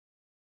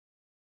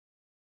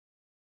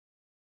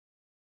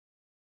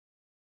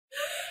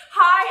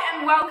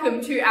and welcome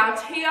to our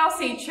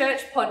TLC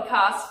Church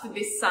Podcast for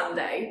this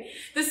Sunday.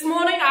 This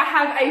morning I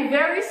have a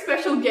very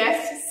special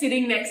guest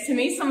sitting next to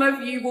me. Some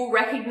of you will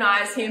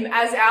recognise him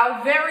as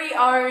our very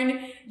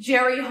own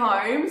Jerry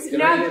Holmes. Good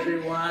day,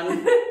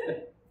 everyone.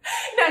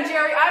 Now,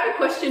 Jerry, I have a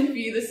question for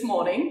you this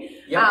morning.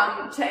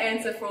 Yep. To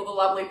answer for all the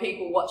lovely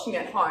people watching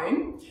at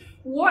home.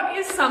 What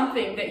is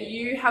something that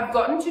you have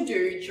gotten to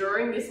do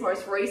during this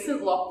most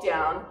recent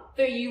lockdown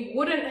that you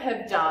wouldn't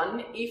have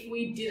done if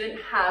we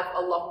didn't have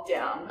a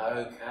lockdown?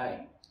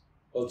 Okay.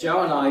 Well,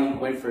 Joe and I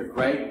went for a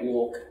great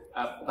walk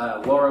up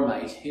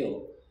Warramate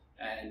Hill,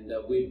 and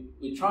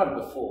we tried it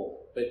before,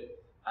 but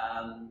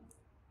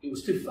it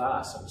was too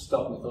far, so we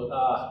stopped and we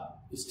thought,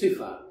 it's too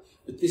far.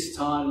 But this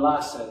time,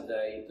 last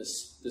Saturday,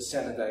 the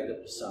Saturday that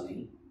was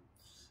sunny,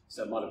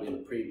 so it might have been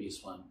the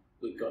previous one,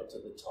 we got to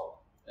the top.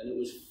 And it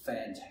was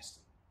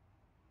fantastic.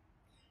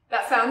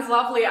 That sounds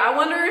lovely. I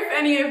wonder if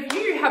any of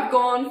you have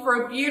gone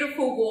for a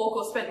beautiful walk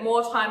or spent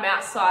more time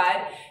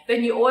outside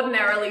than you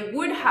ordinarily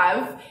would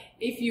have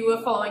if you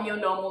were following your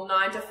normal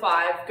 9 to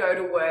 5 go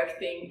to work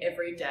thing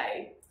every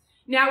day.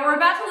 Now we're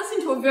about to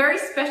listen to a very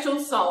special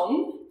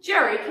song.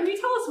 Jerry, can you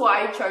tell us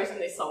why you've chosen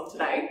this song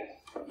today?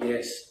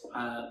 Yes,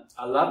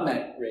 I love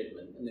Matt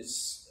Redman, and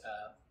it's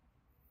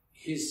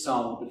his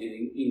song, but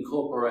it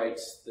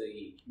incorporates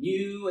the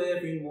new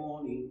every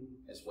morning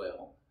as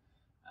well.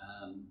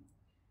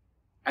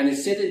 And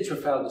it's set in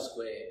Trafalgar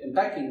Square. And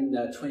back in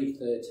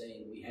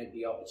 2013, we had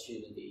the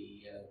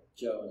opportunity,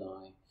 Joe and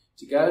I,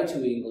 to go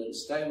to England,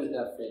 stay with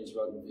our friends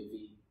Rod and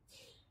Vivi,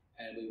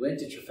 and we went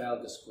to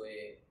Trafalgar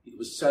Square. It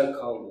was so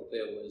cold that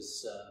there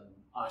was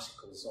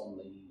icicles on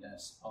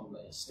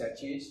the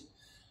statues.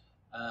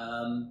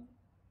 And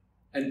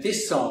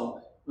this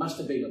song must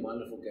have been a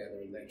wonderful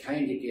gathering. They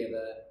came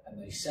together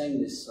and they sang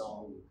this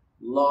song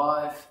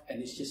live,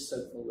 and it's just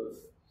so full of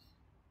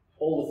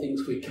all the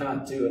things we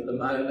can't do at the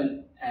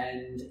moment,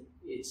 and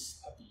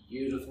it's a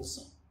beautiful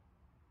song.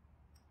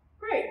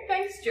 Great,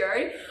 thanks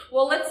Jerry.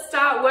 Well, let's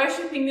start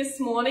worshipping this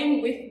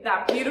morning with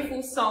that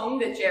beautiful song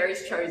that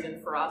Jerry's chosen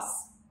for us.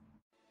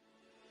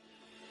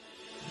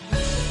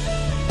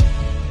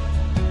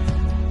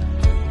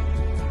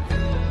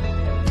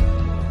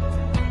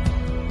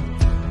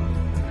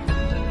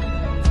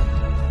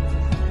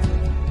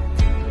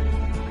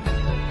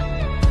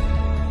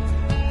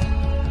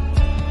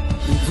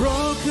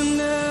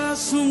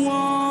 Brokenness and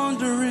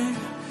wandering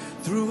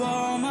through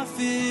all my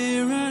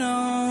fear and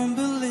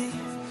unbelief,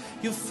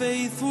 your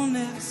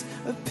faithfulness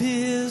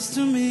appears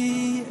to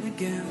me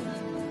again.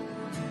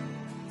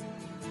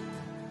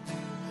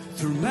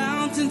 Through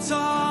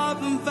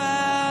mountaintop and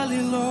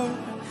valley, Lord,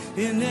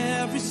 in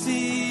every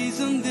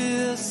season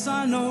this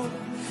I know,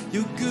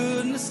 your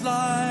goodness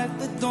like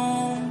the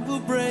dawn will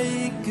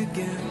break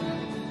again.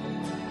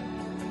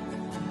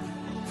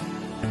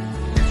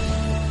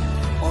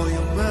 All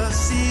your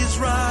mercies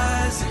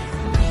rising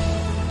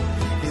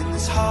in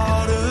this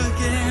heart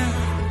again,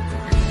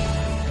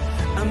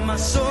 and my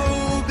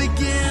soul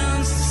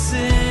begins to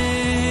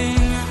sing.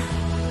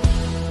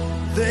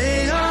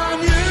 They are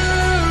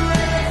new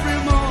every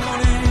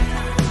morning,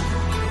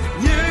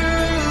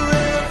 new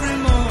every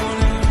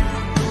morning.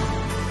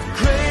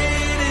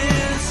 Great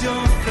is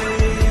your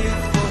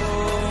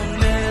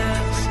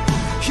faithfulness.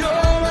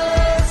 Your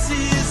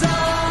mercies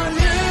are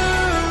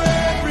new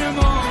every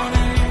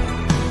morning.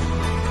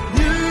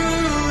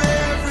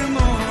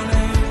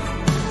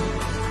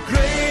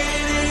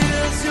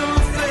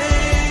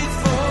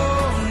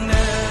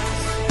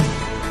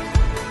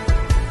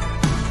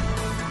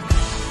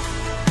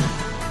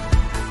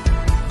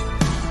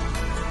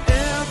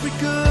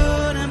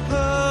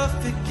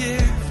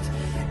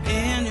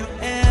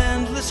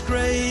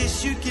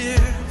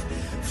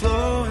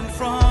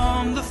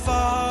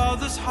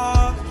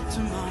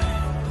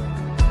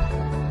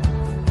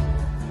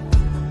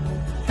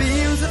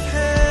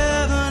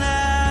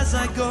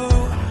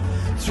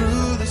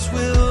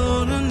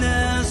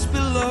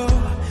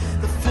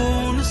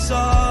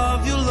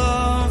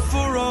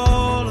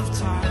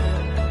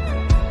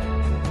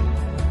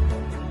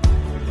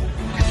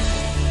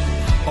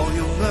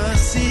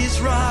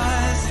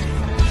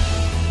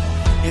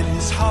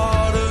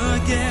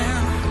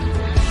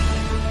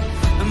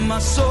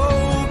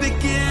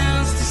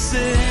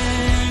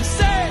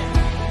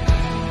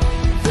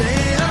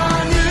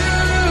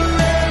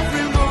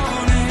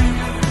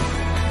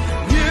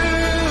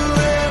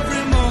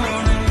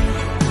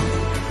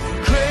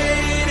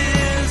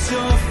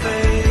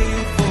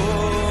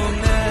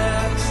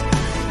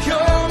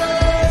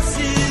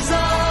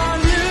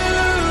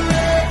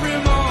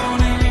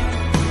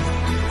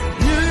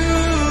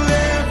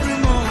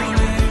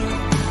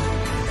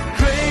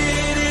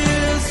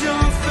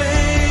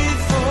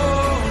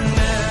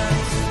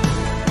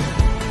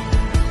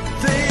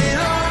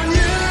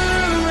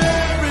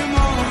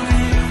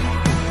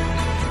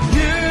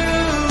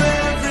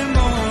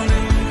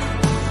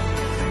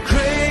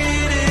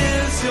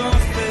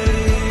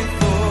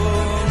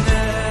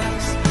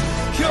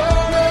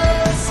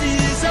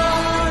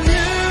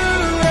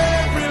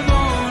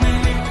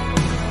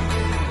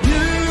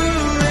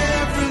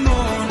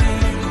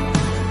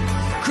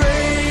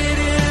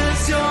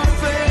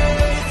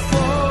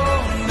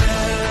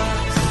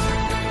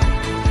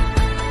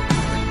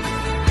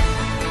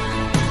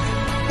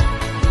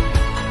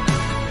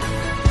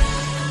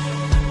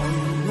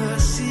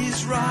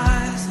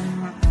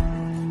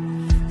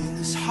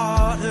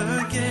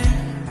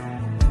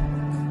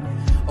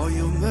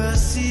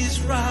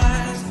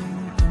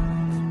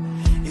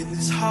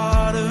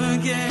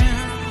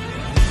 again.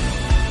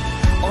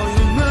 All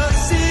your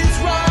mercies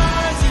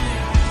rising,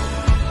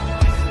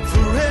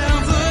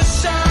 forever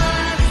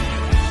shining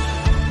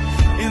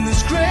in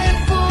this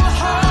grateful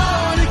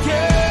heart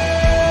again.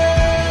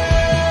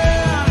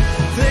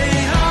 They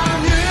are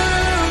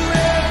new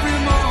every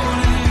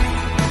morning,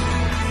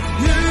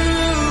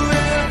 new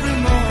every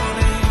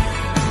morning.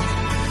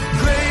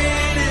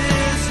 Great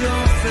is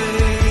your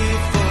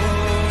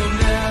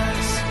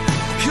faithfulness.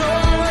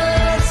 Your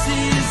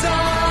mercies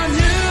are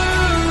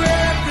new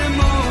every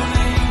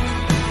morning,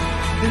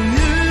 and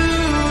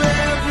new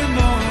every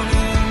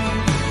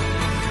morning.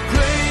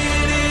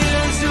 Great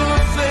is your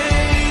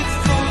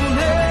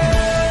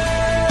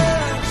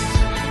faithfulness.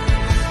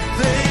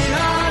 They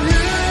are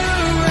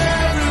new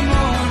every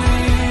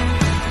morning,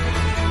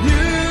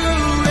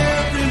 new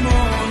every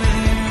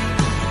morning.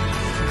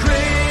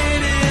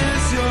 Great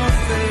is your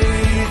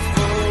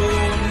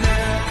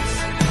faithfulness.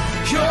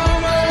 Your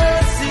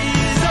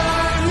mercies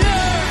are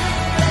new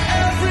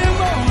every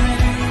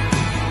morning,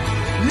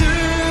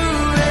 new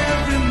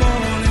every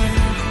morning.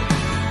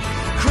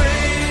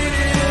 Great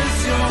is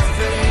your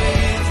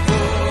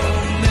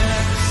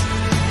faithfulness.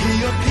 Hear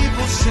your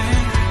people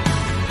sing.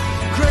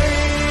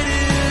 Great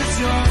is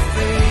your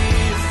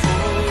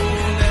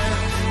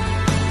faithfulness.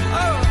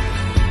 Oh,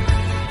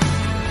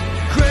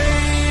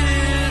 great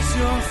is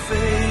your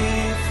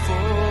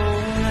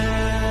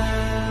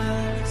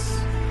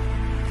faithfulness.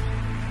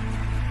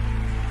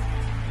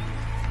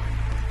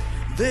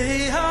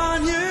 They are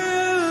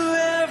new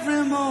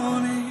every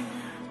morning,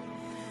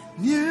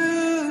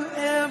 new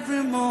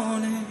every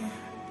morning.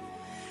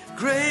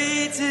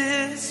 Great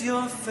is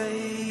your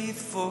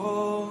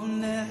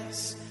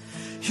faithfulness.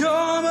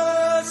 Your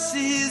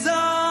mercies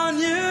are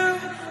new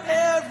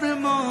every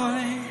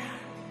morning,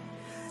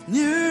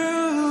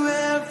 new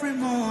every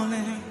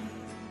morning.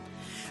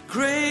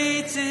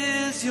 Great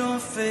is your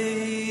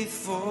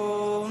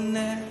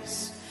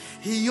faithfulness.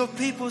 Hear your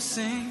people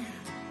sing.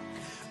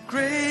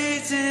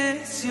 Great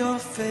is your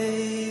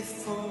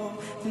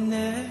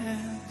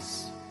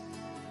faithfulness.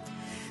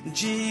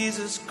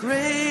 Jesus,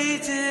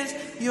 great is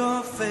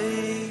your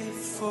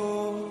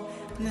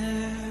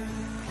faithfulness.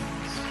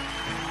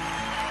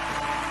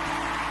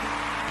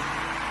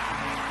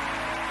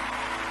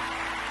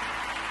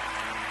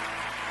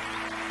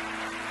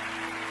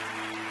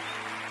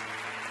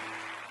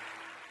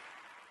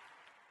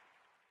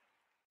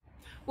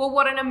 Well,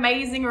 what an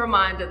amazing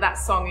reminder that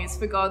song is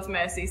for God's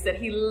mercies, that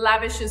He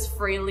lavishes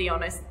freely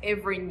on us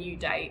every new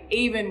day,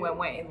 even when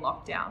we're in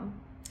lockdown.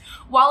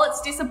 While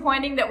it's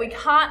disappointing that we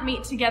can't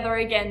meet together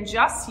again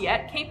just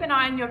yet, keep an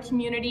eye on your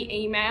community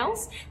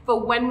emails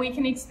for when we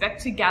can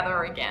expect to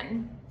gather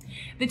again.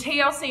 The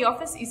TLC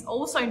office is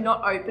also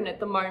not open at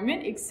the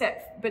moment,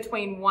 except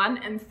between 1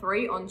 and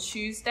 3 on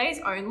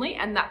Tuesdays only,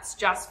 and that's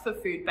just for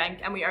food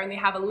bank, and we only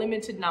have a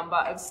limited number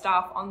of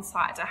staff on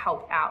site to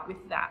help out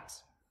with that.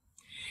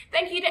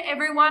 Thank you to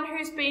everyone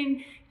who's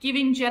been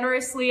giving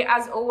generously,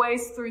 as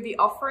always, through the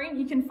offering.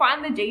 You can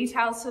find the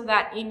details of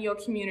that in your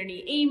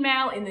community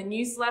email, in the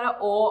newsletter,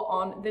 or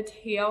on the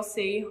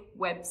TLC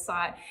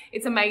website.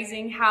 It's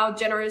amazing how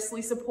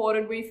generously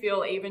supported we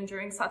feel even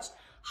during such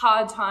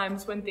hard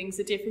times when things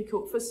are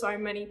difficult for so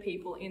many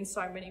people in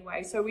so many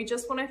ways. So we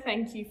just want to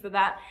thank you for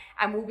that,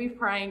 and we'll be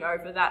praying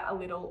over that a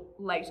little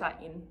later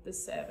in the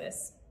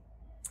service.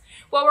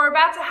 Well, we're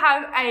about to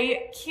have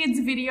a kids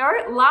video.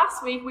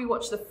 Last week we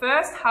watched the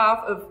first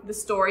half of the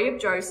story of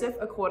Joseph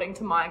according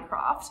to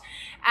Minecraft,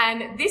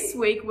 and this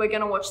week we're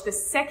going to watch the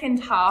second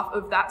half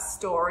of that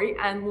story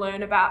and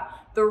learn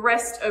about the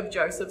rest of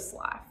Joseph's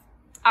life.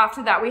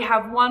 After that, we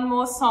have one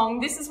more song.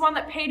 This is one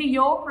that Peter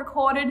York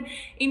recorded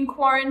in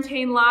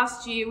quarantine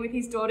last year with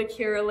his daughter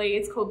Kira Lee.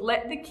 It's called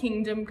Let the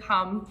Kingdom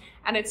Come,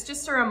 and it's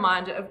just a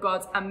reminder of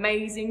God's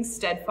amazing,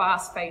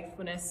 steadfast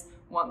faithfulness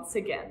once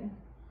again.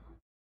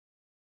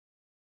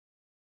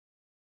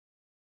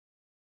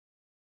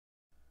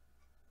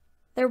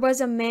 There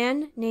was a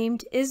man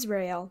named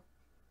Israel,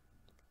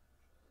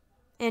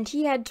 and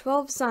he had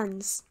 12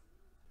 sons.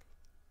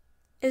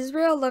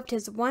 Israel loved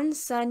his one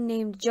son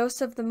named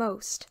Joseph the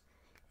most.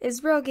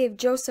 Israel gave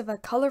Joseph a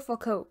colorful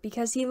coat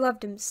because he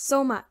loved him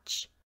so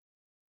much.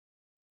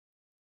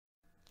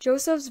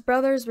 Joseph's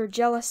brothers were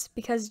jealous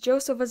because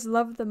Joseph was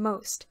loved the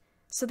most,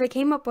 so they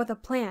came up with a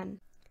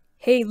plan.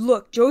 Hey,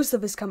 look,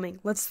 Joseph is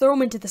coming. Let's throw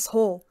him into this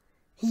hole.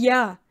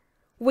 Yeah.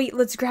 Wait,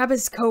 let's grab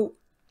his coat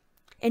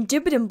and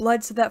dip it in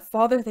blood so that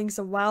father thinks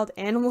a wild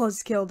animal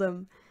has killed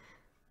him.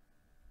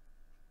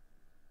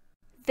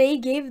 They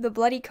gave the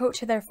bloody coat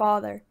to their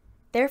father.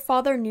 Their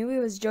father knew it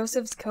was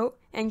Joseph's coat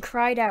and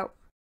cried out,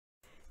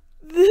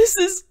 "This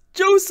is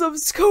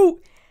Joseph's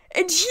coat,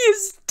 and he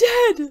is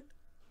dead!"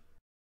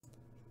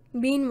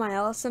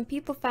 Meanwhile, some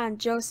people found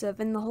Joseph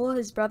in the hole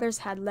his brothers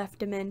had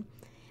left him in.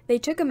 They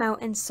took him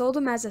out and sold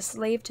him as a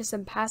slave to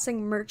some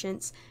passing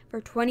merchants for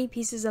 20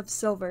 pieces of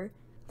silver.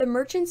 The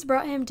merchants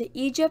brought him to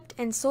Egypt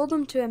and sold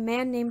him to a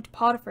man named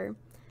Potiphar.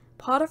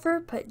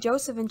 Potiphar put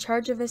Joseph in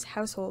charge of his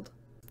household.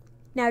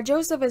 Now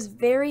Joseph was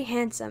very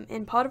handsome,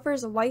 and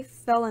Potiphar's wife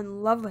fell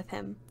in love with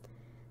him.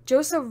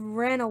 Joseph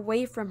ran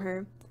away from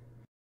her.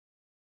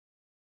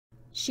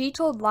 She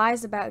told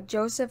lies about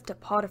Joseph to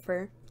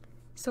Potiphar,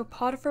 so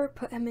Potiphar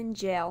put him in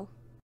jail.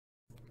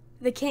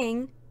 The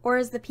king, or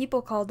as the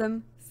people called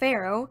him,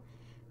 Pharaoh,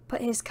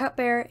 put his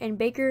cupbearer and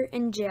baker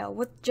in jail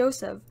with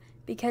Joseph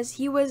because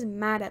he was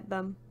mad at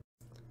them.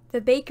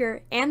 The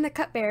baker and the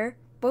cupbearer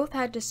both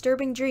had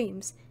disturbing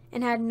dreams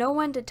and had no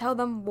one to tell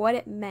them what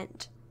it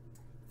meant.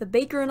 The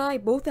baker and I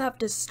both have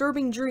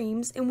disturbing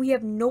dreams and we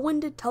have no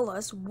one to tell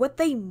us what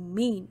they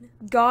mean.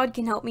 God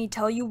can help me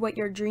tell you what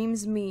your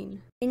dreams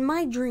mean. In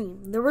my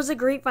dream, there was a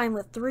grapevine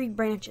with 3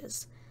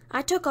 branches.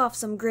 I took off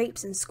some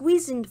grapes and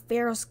squeezed into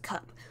Pharaoh's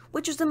cup,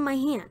 which was in my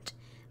hand.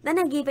 Then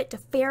I gave it to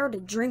Pharaoh to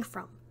drink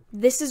from.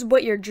 This is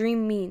what your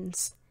dream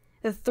means.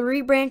 The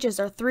 3 branches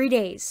are 3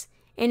 days,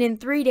 and in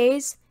 3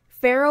 days,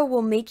 Pharaoh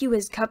will make you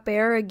his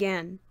cupbearer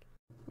again.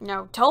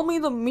 Now tell me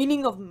the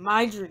meaning of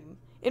my dream.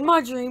 In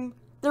my dream,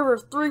 there were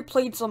 3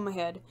 plates on my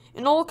head,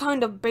 and all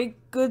kind of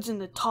baked goods in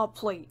the top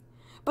plate.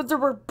 But there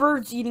were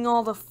birds eating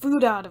all the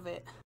food out of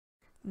it.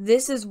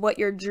 This is what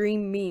your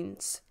dream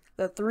means.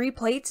 The 3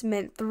 plates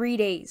meant 3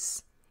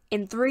 days.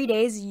 In 3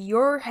 days,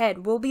 your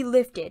head will be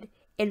lifted,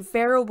 and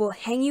Pharaoh will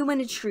hang you in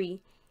a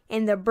tree,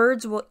 and the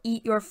birds will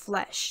eat your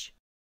flesh.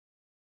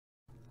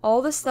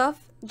 All the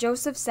stuff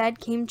Joseph said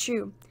came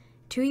true.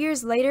 2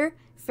 years later,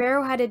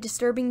 Pharaoh had a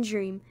disturbing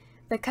dream.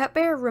 The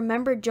cupbearer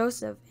remembered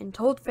Joseph and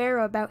told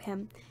Pharaoh about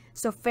him,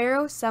 so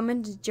Pharaoh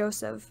summoned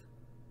Joseph.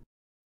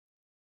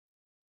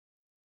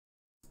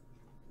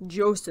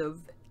 Joseph,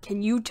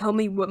 can you tell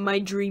me what my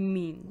dream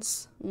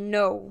means?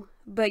 No,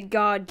 but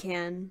God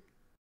can.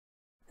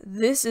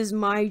 This is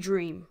my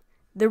dream.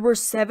 There were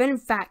 7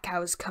 fat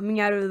cows coming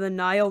out of the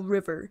Nile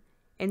River,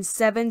 and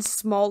 7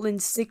 small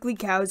and sickly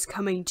cows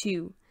coming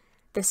too.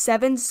 The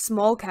 7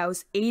 small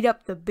cows ate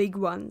up the big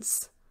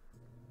ones.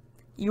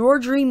 Your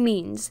dream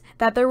means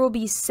that there will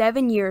be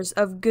 7 years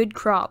of good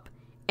crop,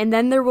 and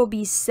then there will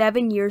be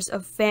 7 years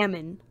of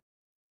famine.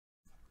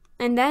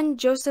 And then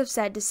Joseph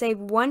said to save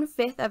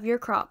 1/5 of your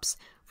crops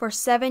for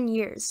 7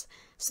 years,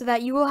 so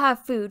that you will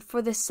have food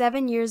for the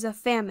 7 years of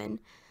famine.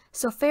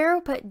 So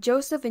Pharaoh put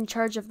Joseph in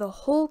charge of the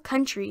whole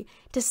country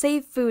to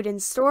save food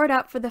and store it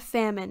up for the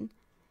famine.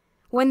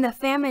 When the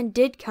famine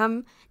did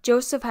come,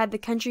 Joseph had the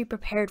country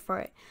prepared for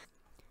it.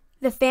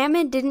 The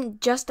famine didn't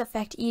just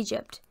affect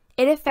Egypt.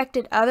 It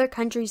affected other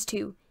countries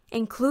too,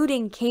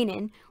 including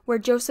Canaan, where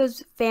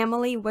Joseph's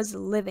family was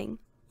living.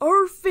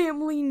 Our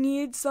family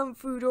needs some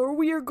food or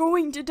we are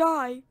going to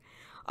die.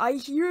 I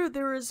hear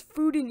there is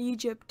food in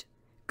Egypt.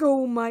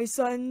 Go, my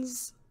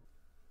sons.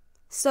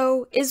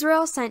 So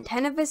Israel sent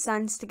 10 of his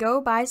sons to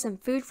go buy some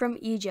food from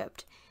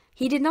Egypt.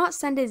 He did not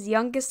send his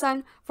youngest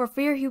son for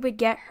fear he would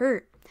get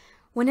hurt.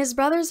 When his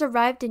brothers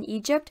arrived in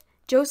Egypt,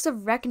 Joseph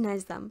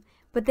recognized them,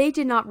 but they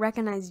did not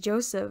recognize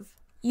Joseph.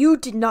 You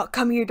did not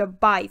come here to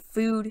buy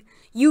food.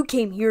 You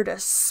came here to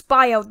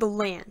spy out the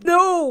land.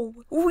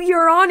 No, we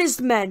are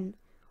honest men.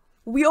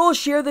 We all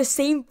share the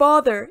same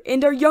father,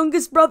 and our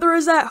youngest brother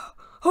is at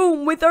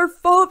home with our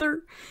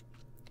father.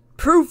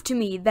 Prove to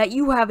me that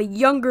you have a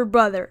younger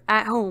brother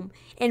at home,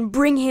 and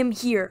bring him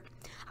here.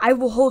 I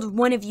will hold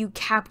one of you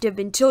captive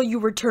until you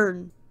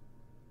return.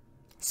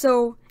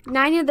 So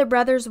 9 of the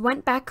brothers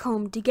went back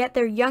home to get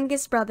their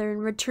youngest brother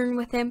and return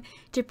with him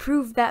to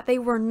prove that they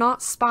were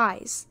not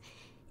spies.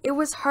 It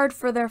was hard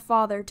for their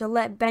father to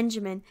let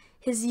Benjamin,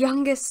 his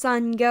youngest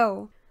son,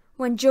 go.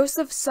 When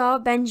Joseph saw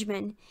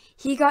Benjamin,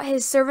 he got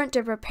his servant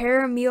to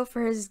prepare a meal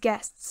for his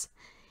guests.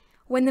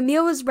 When the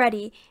meal was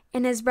ready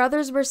and his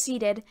brothers were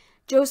seated,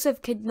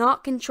 Joseph could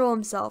not control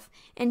himself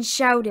and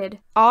shouted,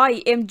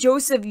 I am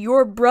Joseph,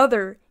 your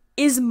brother.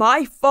 Is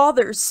my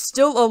father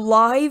still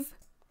alive?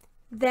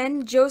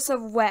 Then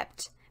Joseph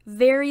wept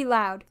very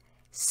loud,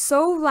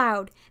 so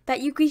loud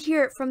that you could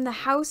hear it from the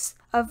house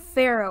of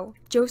Pharaoh.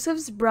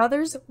 Joseph's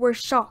brothers were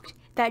shocked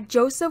that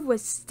Joseph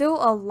was still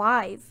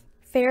alive.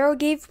 Pharaoh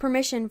gave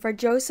permission for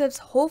Joseph's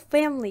whole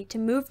family to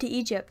move to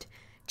Egypt.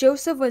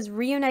 Joseph was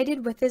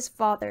reunited with his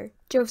father.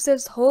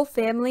 Joseph's whole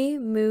family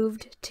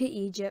moved to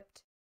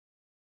Egypt.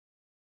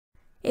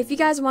 If you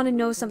guys want to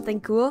know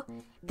something cool,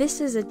 this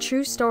is a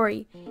true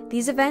story.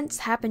 These events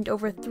happened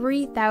over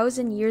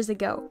 3,000 years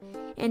ago.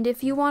 And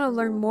if you want to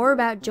learn more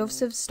about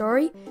Joseph's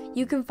story,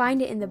 you can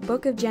find it in the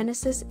book of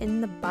Genesis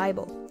in the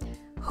Bible.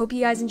 Hope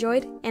you guys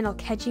enjoyed, and I'll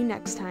catch you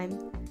next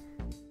time.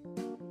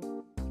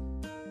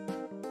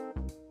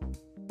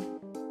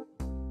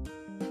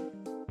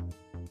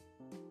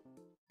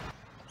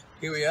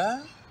 Here we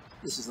are.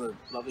 This is a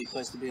lovely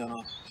place to be on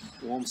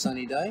a warm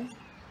sunny day.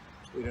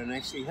 We don't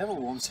actually have a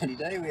warm sunny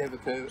day, we have a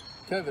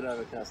COVID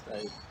overcast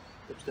day,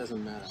 but it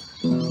doesn't matter.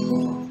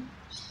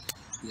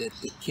 Let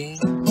the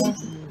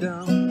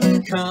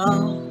kingdom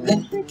come,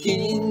 let the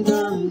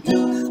kingdom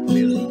come,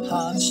 willing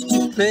hearts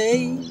to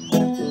pay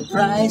the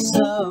price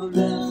of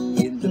love,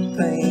 in the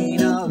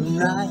pain of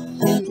night,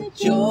 in the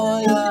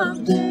joy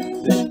of day,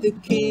 let the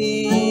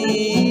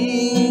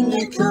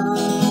kingdom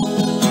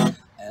come.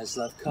 As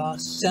love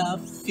casts out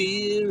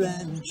fear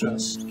and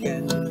trust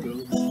can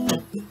grow,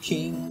 let the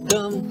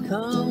kingdom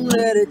come,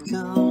 let it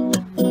come.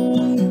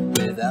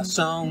 with our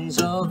songs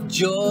of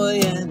joy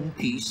and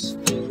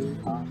peaceful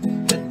heart.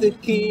 Let the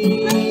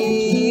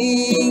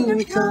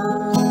kingdom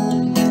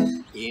come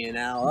in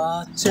our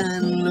art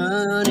and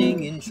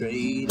learning, in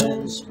trade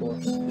and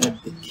sport.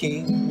 Let the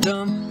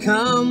kingdom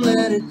come,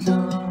 let it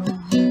come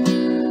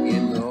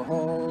in the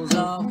halls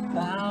of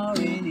power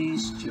in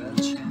His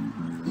church.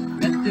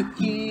 Let the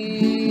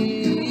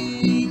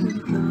kingdom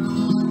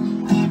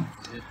come,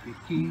 let the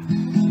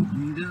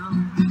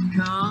kingdom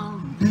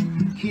come, let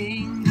the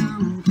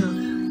kingdom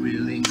come.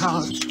 Willing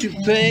hearts to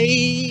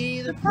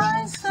pay the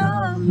price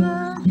of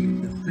love,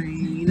 the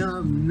pain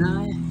of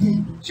night,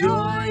 the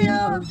joy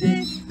of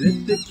day.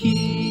 Let the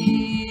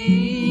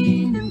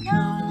kingdom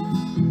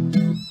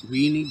come.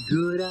 We need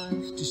good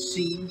eyes to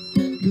see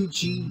who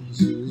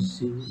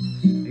Jesus is,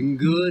 and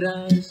good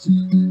eyes to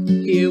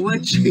hear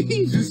what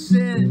Jesus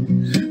said,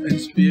 and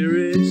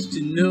spirits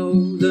to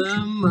know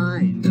the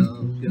mind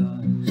of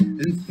God,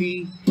 and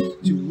feet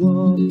to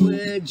walk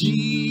where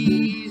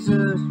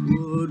Jesus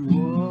would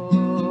walk.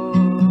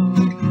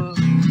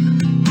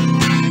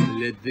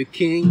 Let the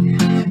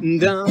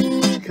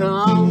kingdom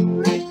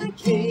come, let the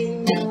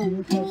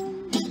kingdom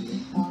come.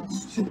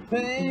 Hearts to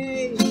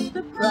pay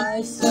the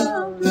price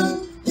of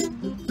love, the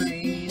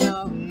pain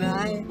of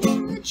night,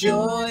 the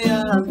joy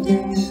of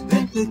day.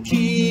 Let the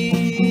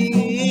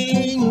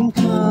kingdom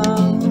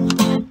come,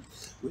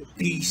 with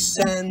peace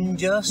and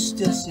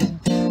justice in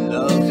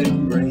love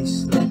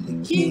embrace. Let the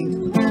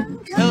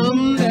kingdom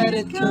come, let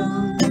it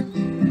come,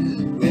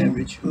 where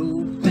rich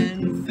hope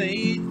and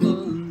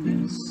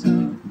faithfulness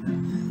are.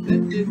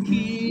 Let the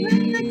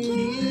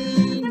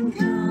kingdom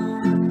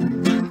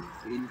come,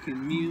 in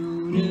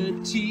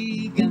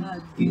community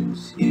God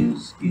gives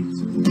His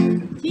gifts. Let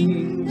the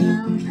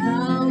kingdom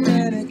come,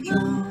 let it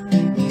come,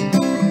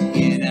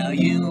 in our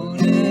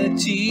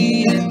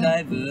unity and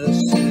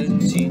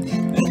diversity.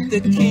 Let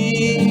the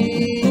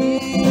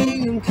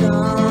kingdom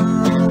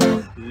come,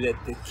 let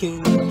the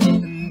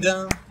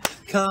kingdom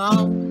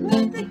come,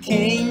 let the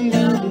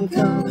kingdom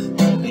come.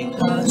 Willing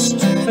hearts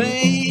to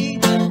pay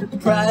the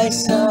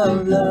price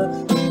of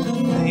love, the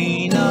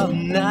pain of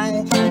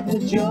night, the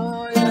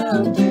joy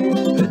of day.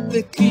 Let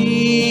the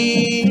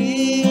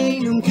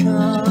kingdom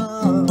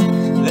come,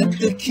 let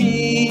the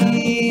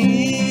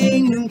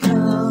kingdom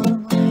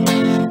come,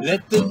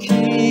 let the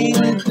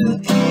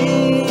kingdom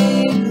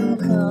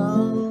come.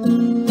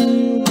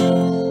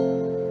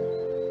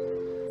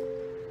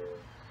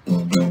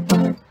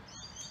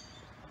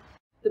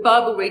 The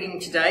Bible reading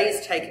today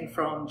is taken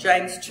from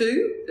James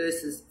 2,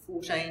 verses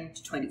 14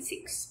 to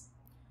 26.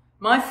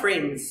 My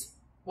friends,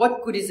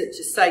 what good is it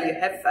to say you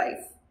have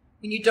faith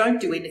when you don't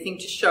do anything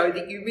to show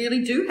that you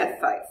really do have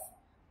faith?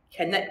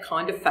 Can that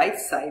kind of faith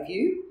save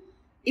you?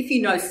 If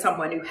you know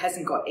someone who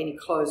hasn't got any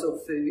clothes or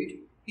food,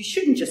 you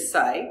shouldn't just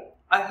say,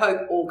 I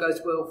hope all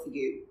goes well for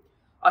you.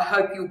 I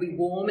hope you'll be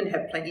warm and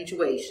have plenty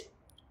to eat.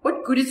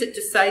 What good is it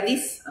to say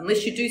this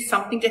unless you do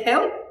something to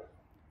help?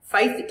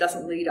 Faith that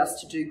doesn't lead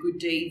us to do good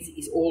deeds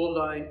is all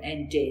alone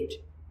and dead.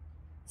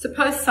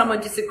 Suppose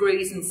someone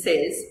disagrees and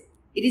says,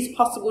 it is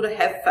possible to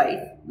have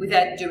faith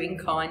without doing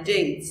kind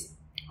deeds.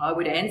 I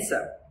would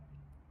answer,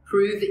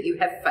 prove that you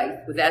have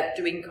faith without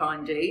doing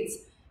kind deeds,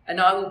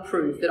 and I will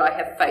prove that I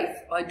have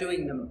faith by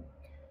doing them.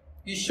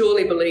 You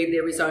surely believe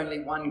there is only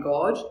one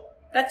God?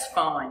 That's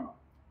fine.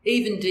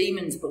 Even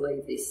demons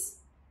believe this,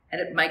 and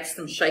it makes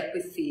them shake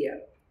with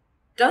fear.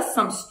 Does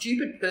some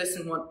stupid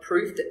person want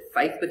proof that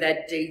faith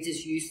without deeds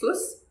is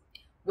useless?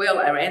 Well,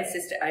 our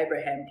ancestor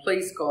Abraham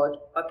pleased God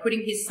by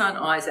putting his son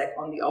Isaac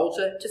on the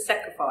altar to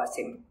sacrifice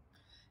him.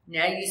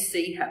 Now you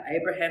see how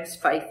Abraham's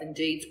faith and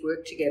deeds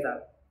work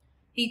together.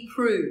 He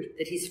proved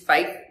that his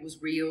faith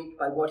was real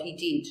by what he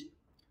did.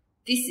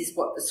 This is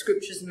what the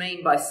scriptures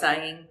mean by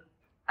saying,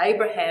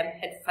 Abraham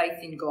had faith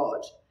in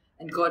God,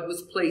 and God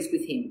was pleased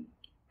with him.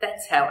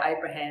 That's how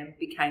Abraham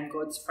became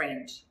God's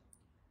friend.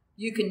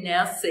 You can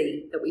now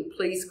see that we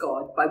please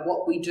God by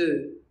what we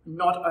do,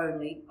 not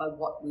only by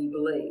what we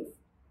believe.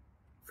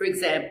 For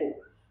example,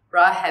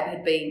 Rahab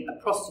had been a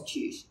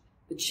prostitute,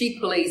 but she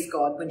pleased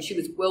God when she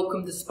was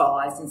welcomed the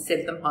spies and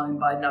sent them home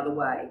by another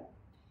way.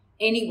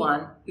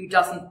 Anyone who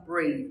doesn't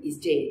breathe is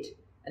dead,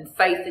 and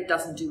faith that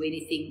doesn't do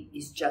anything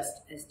is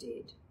just as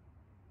dead.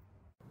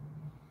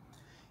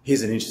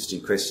 Here's an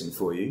interesting question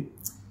for you.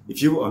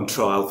 If you were on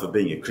trial for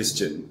being a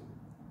Christian,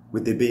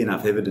 would there be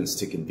enough evidence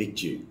to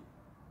convict you?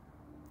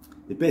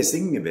 It bears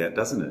thinking about,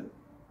 doesn't it?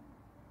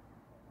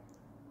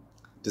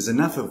 Does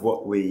enough of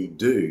what we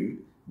do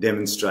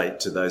demonstrate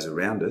to those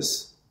around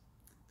us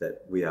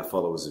that we are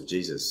followers of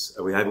Jesus?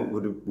 Are we able,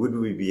 would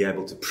we be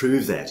able to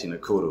prove that in a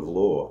court of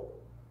law?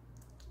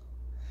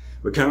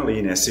 We're currently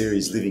in our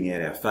series, Living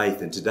Out Our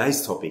Faith, and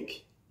today's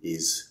topic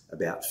is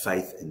about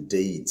faith and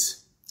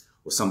deeds,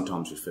 or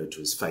sometimes referred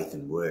to as faith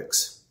and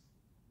works.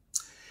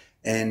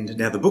 And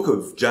now the book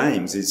of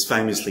James is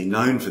famously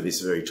known for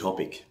this very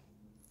topic.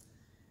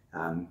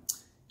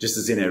 Just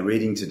as in our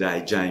reading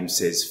today, James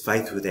says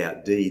faith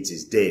without deeds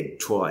is dead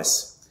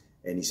twice,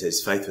 and he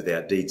says faith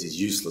without deeds is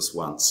useless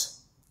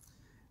once.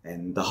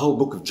 And the whole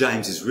book of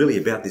James is really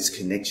about this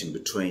connection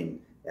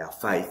between our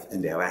faith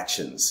and our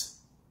actions.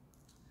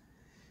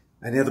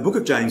 And now the book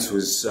of James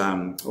was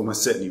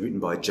almost certainly written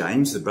by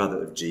James, the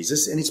brother of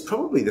Jesus, and it's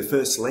probably the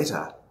first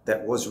letter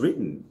that was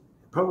written,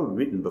 probably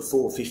written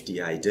before 50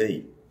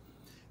 AD.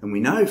 And we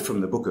know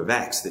from the book of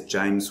Acts that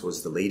James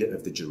was the leader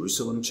of the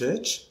Jerusalem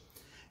church,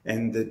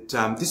 and that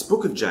this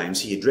book of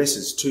James he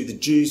addresses to the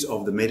Jews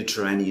of the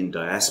Mediterranean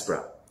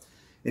diaspora.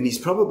 And he's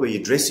probably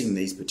addressing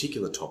these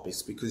particular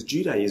topics because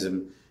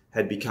Judaism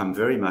had become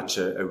very much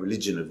a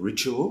religion of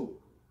ritual,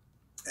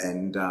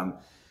 and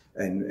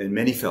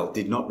many felt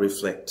did not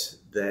reflect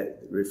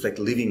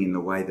living in the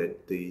way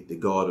that the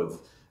God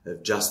of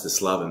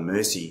justice, love and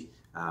mercy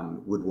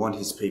would want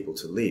his people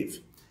to live.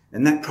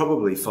 And that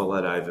probably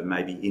followed over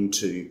maybe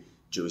into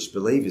Jewish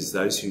believers,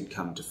 those who'd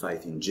come to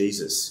faith in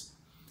Jesus.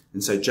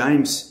 And so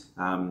James,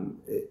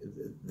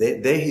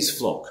 they're his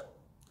flock,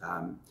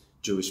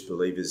 Jewish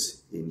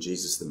believers in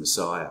Jesus the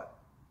Messiah.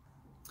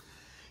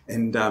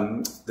 And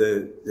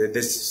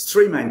there's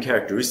three main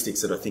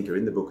characteristics that I think are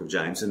in the book of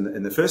James.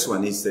 And the first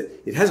one is that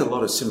it has a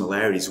lot of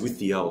similarities with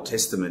the Old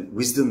Testament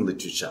wisdom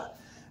literature.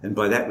 And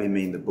by that we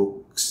mean the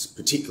books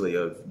particularly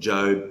of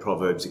Job,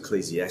 Proverbs,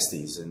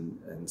 Ecclesiastes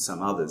and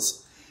some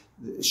others.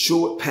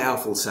 Short,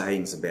 powerful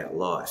sayings about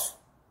life.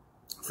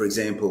 For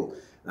example,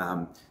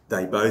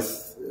 they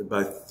both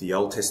the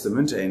Old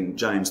Testament and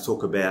James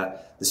talk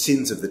about the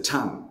sins of the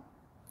tongue.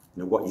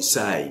 You know, what you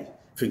say.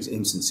 For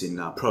instance, in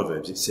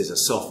Proverbs, it says, a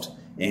soft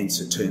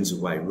answer turns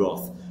away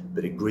wrath,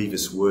 but a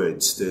grievous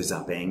word stirs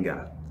up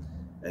anger.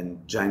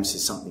 And James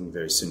says something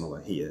very similar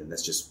here, and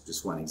that's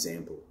just one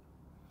example.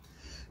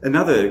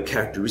 Another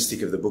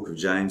characteristic of the book of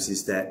James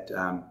is that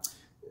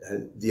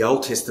the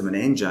Old Testament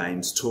and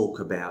James talk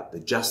about the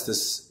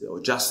justice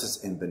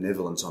and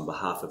benevolence on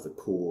behalf of the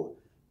poor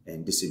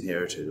and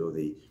disinherited, or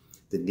the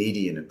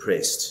needy and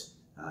oppressed,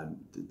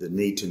 the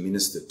need to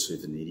minister to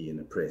the needy and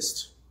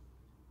oppressed.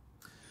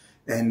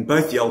 And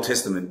both the Old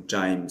Testament and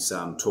James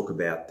talk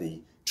about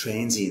the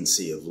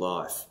transiency of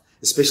life,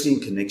 especially in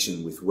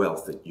connection with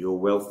wealth, that your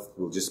wealth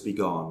will just be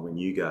gone when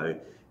you go,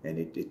 and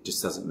it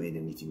just doesn't mean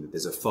anything, that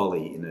there's a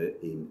folly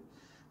in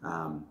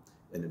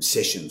an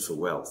obsession for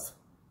wealth.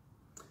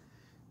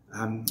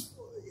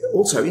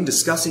 Also, in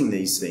discussing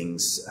these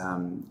things,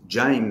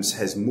 James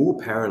has more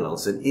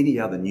parallels than any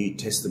other New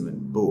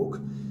Testament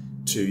book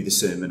to the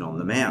Sermon on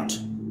the Mount.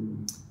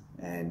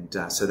 And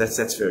so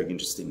that's very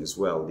interesting as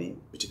well,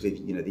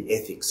 particularly the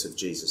ethics of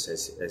Jesus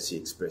as he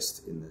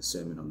expressed in the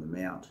Sermon on the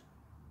Mount.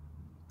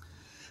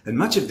 And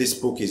much of this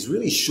book is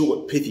really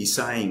short, pithy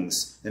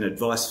sayings and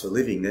advice for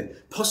living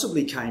that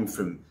possibly came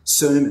from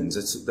sermons.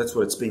 That's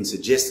what it's been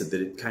suggested,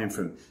 that it came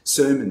from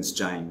sermons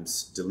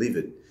James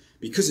delivered.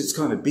 Because it's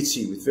kind of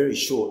bitsy with very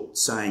short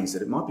sayings,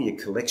 that it might be a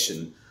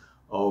collection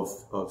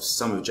of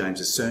some of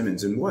James's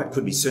sermons. And why it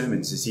could be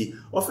sermons is he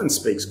often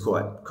speaks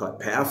quite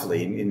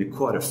powerfully in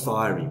quite a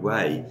fiery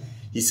way.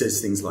 He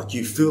says things like,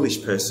 "You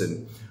foolish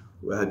person,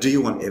 do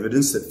you want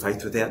evidence that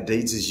faith without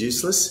deeds is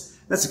useless?"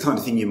 That's the kind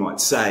of thing you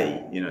might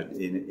say,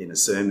 in a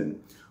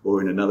sermon.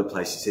 Or in another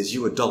place he says,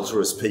 "You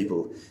adulterous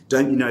people,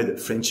 don't you know that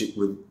friendship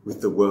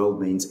with the world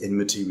means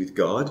enmity with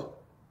God?"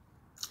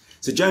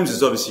 So James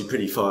is obviously a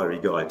pretty fiery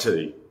guy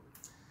too.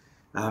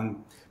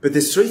 But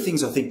there's three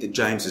things I think that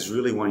James is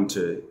really wanting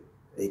to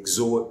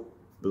exhort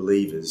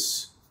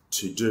believers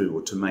to do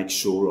or to make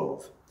sure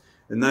of.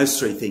 And those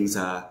three things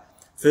are,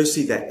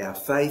 firstly, that our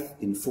faith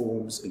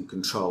informs and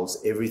controls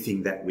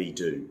everything that we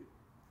do.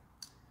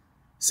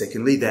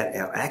 Secondly, that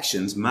our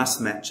actions must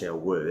match our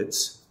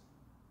words.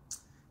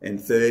 And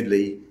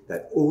thirdly,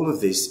 that all of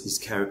this is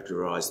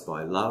characterised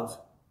by love,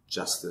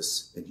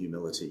 justice and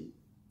humility.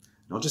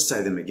 And I'll just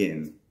say them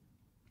again.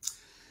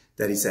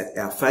 That is, that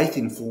our faith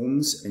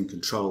informs and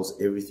controls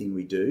everything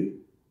we do,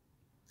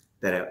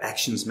 that our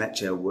actions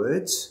match our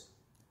words,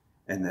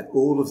 and that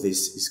all of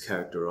this is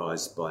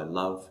characterised by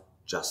love,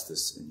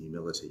 justice and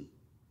humility.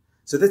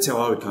 So that's how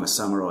I would kind of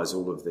summarise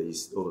all of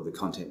the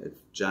content of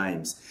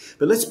James.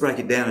 But let's break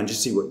it down and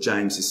just see what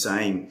James is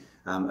saying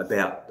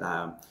about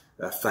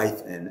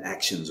faith and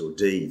actions or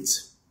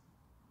deeds.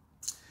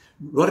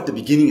 Right at the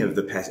beginning of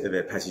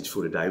our passage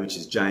for today, which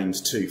is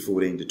James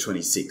 2:14 to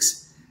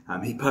 26,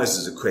 he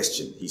poses a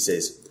question. He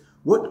says,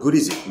 "What good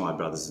is it, my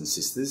brothers and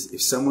sisters,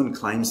 if someone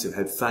claims to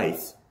have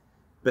faith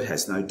but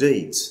has no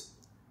deeds?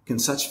 Can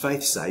such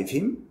faith save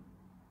him?"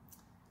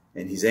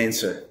 And his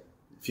answer,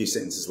 a few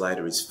sentences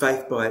later, is,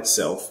 "Faith by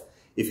itself,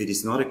 if it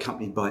is not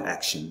accompanied by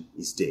action,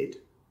 is dead."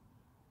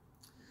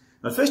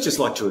 I'd first just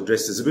like to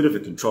address, there's a bit of a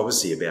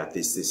controversy about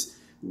this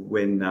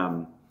when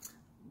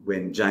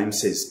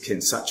James says, "Can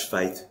such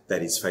faith,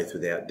 that is faith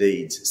without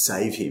deeds,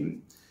 save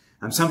him?"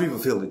 Some people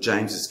feel that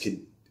James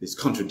is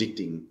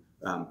contradicting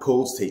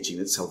Paul's teaching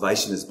that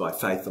salvation is by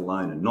faith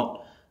alone and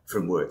not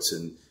from works.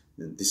 And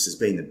this has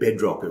been the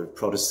bedrock of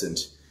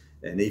Protestant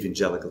and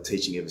evangelical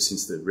teaching ever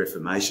since the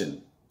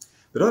Reformation.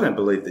 But I don't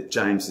believe that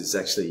James is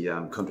actually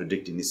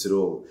contradicting this at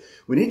all.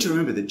 We need to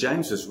remember that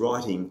James was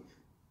writing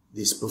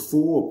this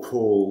before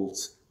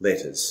Paul's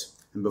letters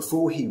and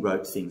before he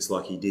wrote things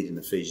like he did in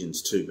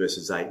Ephesians 2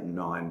 verses 8 and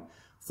 9,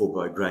 For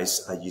by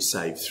grace are you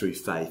saved through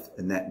faith,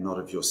 and that not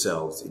of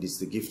yourselves. It is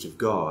the gift of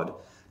God,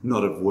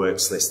 not of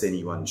works, lest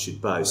anyone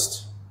should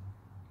boast.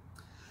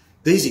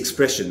 These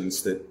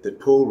expressions that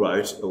Paul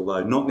wrote,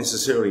 although not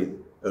necessarily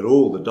at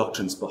all the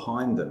doctrines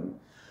behind them,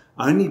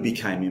 only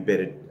became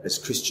embedded as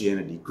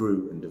Christianity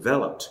grew and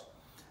developed.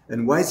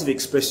 And ways of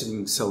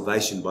expressing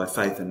salvation by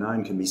faith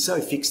alone can be so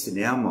fixed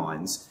in our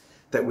minds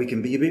that we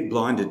can be a bit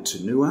blinded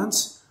to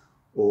nuance,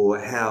 or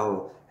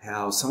how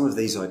some of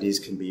these ideas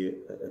can be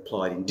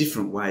applied in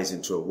different ways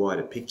into a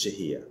wider picture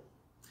here.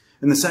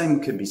 And the same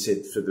can be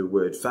said for the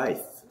word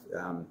faith.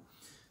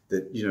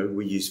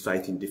 We use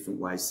faith in different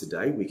ways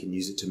today. We can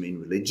use it to mean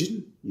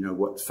religion.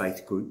 What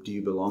faith group do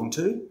you belong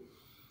to?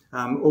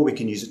 Or we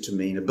can use it to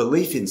mean a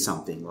belief in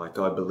something, like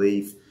I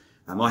believe,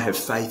 I have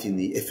faith in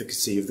the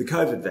efficacy of the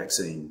COVID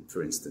vaccine,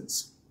 for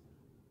instance.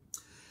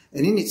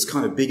 And in its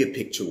kind of bigger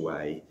picture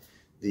way,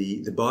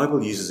 the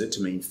Bible uses it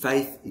to mean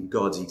faith in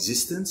God's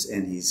existence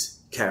and his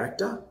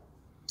character,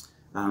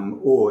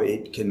 or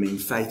it can mean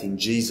faith in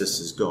Jesus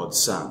as God's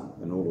Son,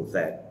 and all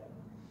that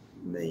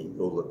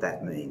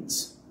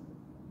means.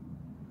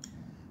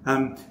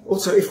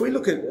 Also, if we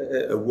look at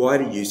a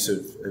wider use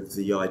of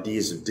the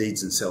ideas of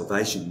deeds and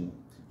salvation,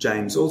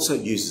 James also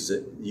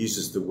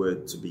uses the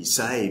word to be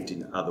saved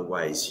in other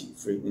ways.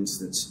 For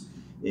instance,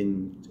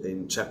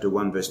 in chapter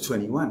 1, verse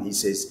 21, he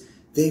says,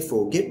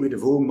 "Therefore get rid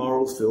of all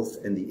moral filth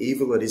and the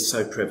evil that is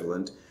so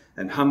prevalent,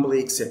 and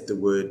humbly accept the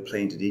word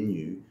planted in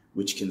you,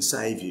 which can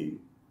save you."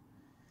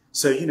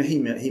 So,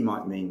 he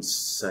might mean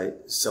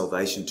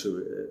salvation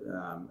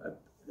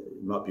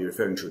he might be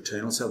referring to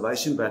eternal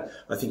salvation, but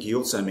I think he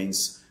also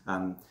means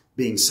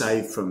being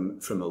saved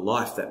from a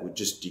life that would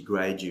just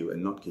degrade you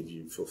and not give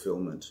you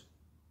fulfillment.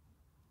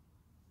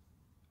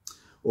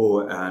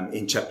 Or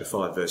in chapter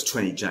 5, verse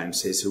 20,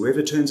 James says,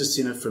 "Whoever turns a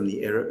sinner from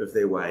the error of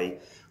their way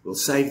will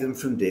save them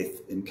from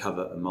death and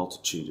cover a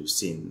multitude of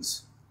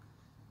sins."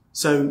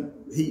 So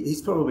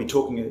he's probably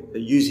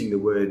using the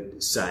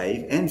word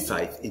save and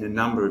faith in a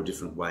number of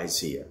different ways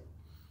here.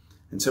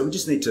 And so we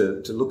just need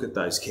to look at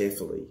those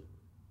carefully.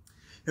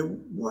 So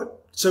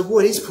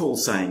what is Paul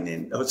saying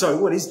then?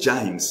 What is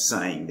James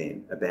saying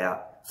then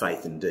about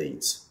faith and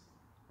deeds?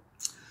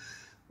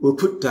 Well,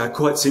 put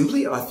quite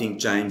simply, I think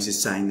James is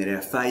saying that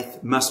our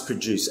faith must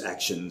produce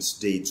actions,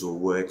 deeds or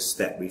works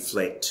that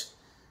reflect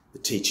the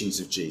teachings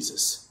of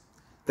Jesus,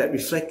 that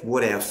reflect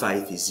what our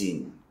faith is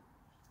in.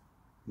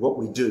 What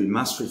we do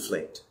must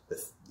reflect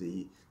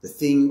the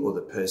thing or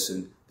the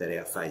person that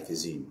our faith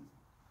is in.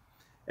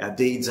 Our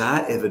deeds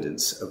are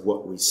evidence of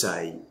what we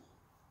say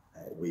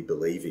we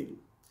believe in.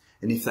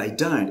 And if they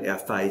don't, our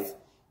faith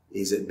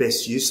is at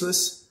best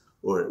useless,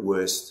 or at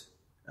worst,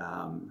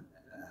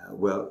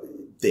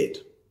 dead.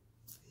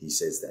 He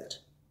says that.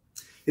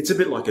 It's a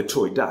bit like a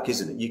toy duck,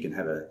 isn't it? You can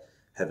have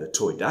a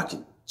toy duck,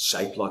 it's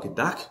shaped like a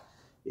duck.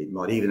 It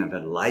might even have a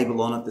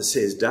label on it that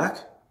says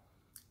duck,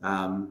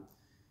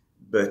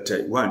 but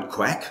it won't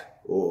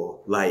quack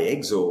or lay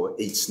eggs or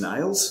eat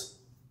snails.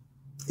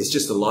 It's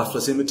just a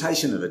lifeless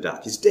imitation of a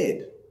duck. It's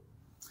dead.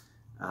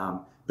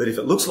 But if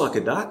it looks like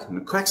a duck and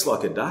it quacks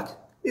like a duck,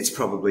 it's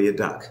probably a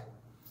duck.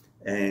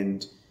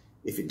 And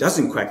if it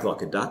doesn't quack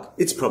like a duck,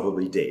 it's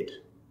probably dead.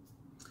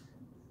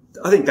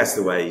 I think that's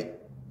the way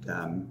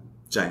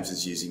James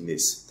is using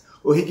this.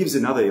 Or he gives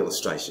another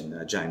illustration,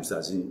 James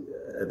does,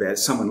 about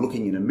someone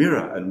looking in a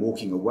mirror and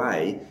walking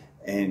away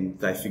and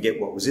they forget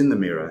what was in the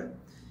mirror.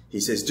 He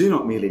says, "Do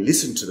not merely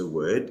listen to the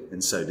word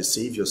and so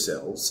deceive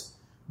yourselves.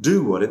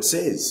 Do what it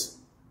says.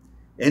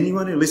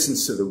 Anyone who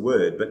listens to the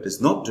word but does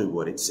not do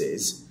what it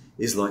says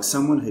is like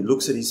someone who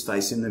looks at his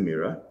face in the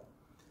mirror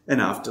and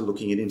after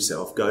looking at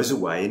himself goes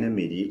away and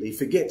immediately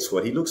forgets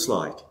what he looks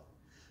like.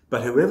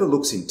 But whoever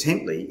looks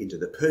intently into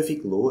the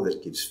perfect law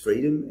that gives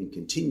freedom and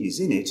continues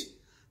in it,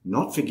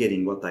 not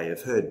forgetting what they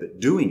have heard but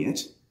doing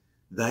it,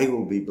 they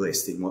will be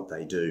blessed in what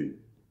they do."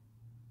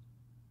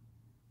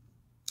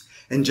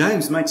 And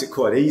James makes it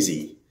quite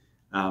easy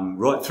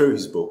right through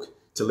his book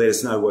to let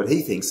us know what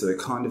he thinks are the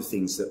kind of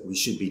things that we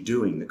should be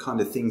doing, the kind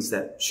of things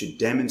that should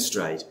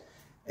demonstrate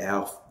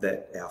our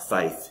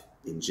faith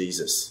in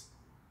Jesus.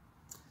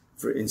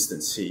 For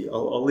instance,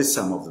 I'll list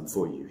some of them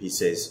for you. He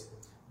says,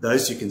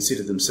 "Those who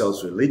consider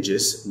themselves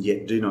religious and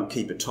yet do not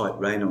keep a tight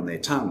rein on their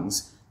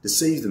tongues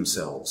deceive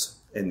themselves,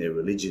 and their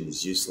religion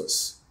is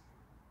useless."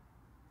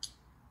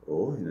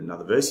 Or in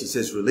another verse, he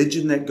says,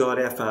 "Religion that God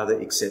our Father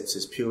accepts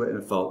as pure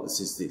and faultless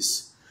is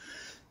this,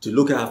 to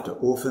look after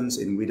orphans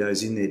and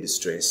widows in their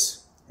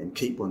distress and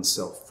keep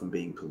oneself from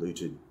being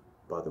polluted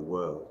by the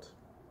world."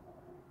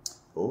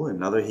 Or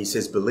another, he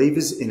says,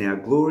 "Believers in our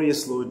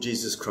glorious Lord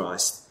Jesus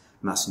Christ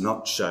must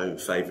not show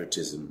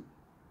favouritism."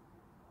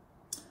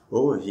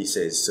 Or he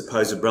says,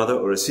 "Suppose a brother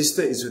or a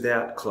sister is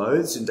without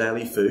clothes and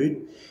daily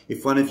food.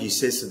 If one of you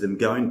says to them,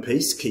 'Go in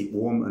peace, keep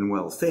warm and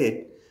well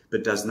fed,'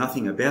 but does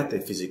nothing about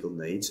their physical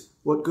needs,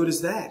 what good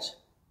is that?"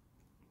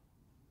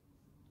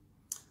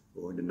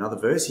 Or in another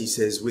verse, he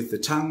says, "With the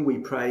tongue we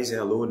praise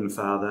our Lord and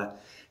Father,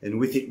 and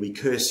with it we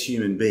curse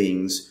human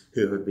beings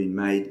who have been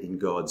made in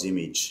God's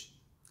image."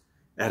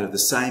 Out of the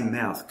same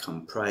mouth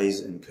come praise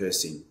and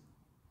cursing.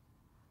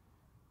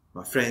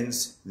 My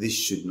friends, this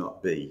should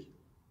not be.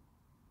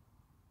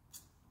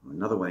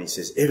 Another one, he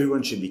says,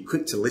 everyone should be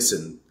quick to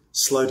listen,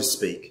 slow to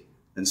speak,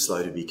 and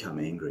slow to become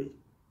angry.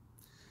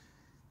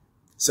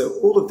 So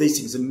all of these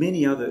things and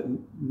many other,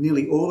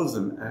 nearly all of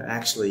them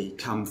actually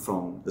come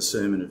from the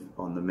Sermon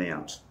on the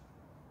Mount.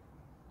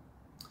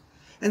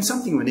 And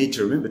something we need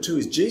to remember too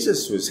is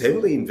Jesus was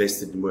heavily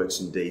invested in works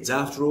and deeds.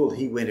 After all,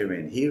 he went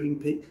around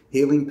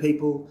healing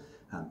people,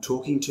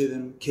 talking to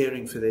them,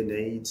 caring for their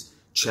needs,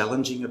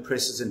 challenging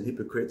oppressors and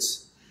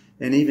hypocrites.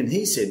 And even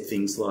he said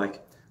things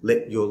like,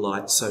 let your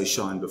light so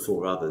shine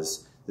before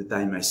others that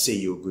they may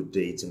see your good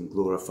deeds and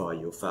glorify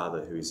your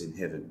Father who is in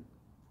heaven.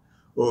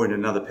 Or in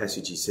another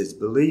passage he says,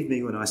 believe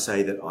me when I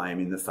say that I am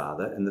in the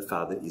Father and the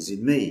Father is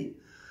in me.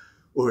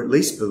 Or at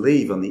least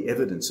believe on the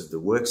evidence of the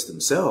works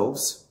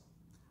themselves.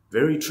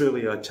 Very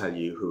truly I tell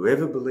you,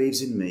 whoever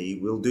believes in me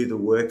will do the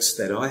works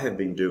that I have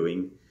been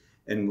doing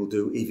and will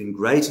do even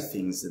greater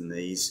things than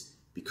these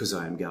because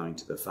I am going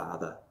to the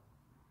Father.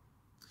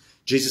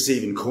 Jesus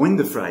even coined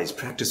the phrase,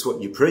 practice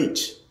what you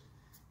preach.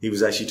 He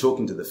was actually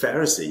talking to the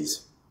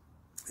Pharisees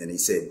and he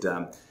said,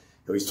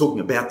 he was talking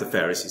about the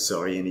Pharisees,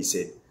 and he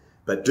said,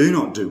 but do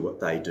not do what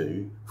they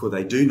do, for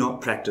they do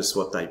not practice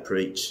what they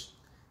preach.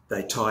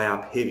 They tie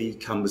up heavy,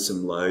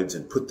 cumbersome loads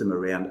and put them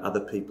around other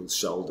people's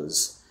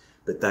shoulders,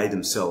 but they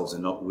themselves are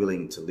not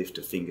willing to lift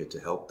a finger to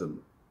help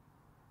them.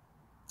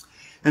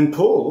 And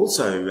Paul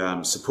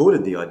also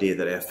supported the idea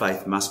that our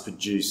faith must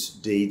produce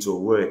deeds or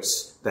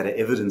works that are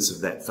evidence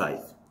of that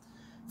faith.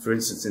 For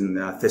instance, in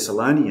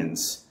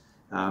Thessalonians,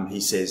 he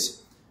says,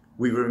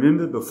 we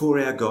remember before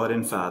our God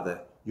and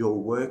Father your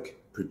work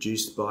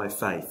produced by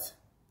faith,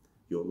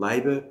 your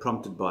labour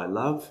prompted by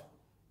love,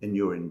 and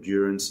your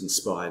endurance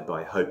inspired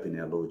by hope in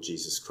our Lord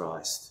Jesus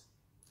Christ.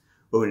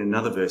 Or in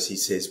another verse he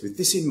says, with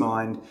this in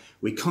mind,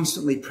 we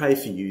constantly pray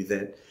for you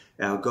that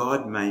our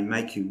God may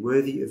make you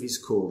worthy of his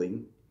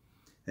calling,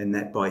 and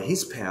that by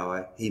his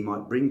power he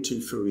might bring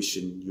to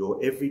fruition your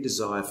every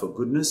desire for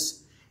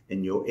goodness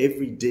and your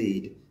every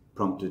deed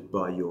prompted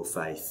by your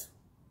faith.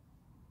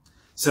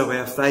 So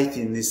our faith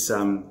in this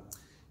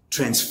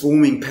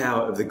transforming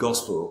power of the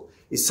gospel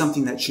is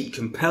something that should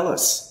compel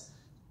us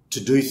to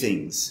do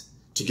things,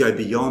 to go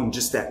beyond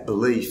just that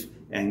belief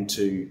and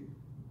to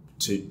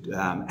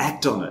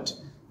act on it,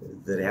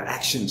 that our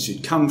actions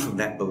should come from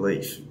that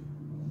belief.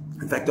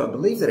 In fact, I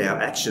believe that our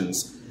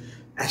actions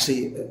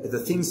actually are the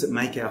things that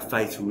make our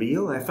faith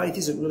real. Our faith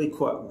isn't really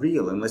quite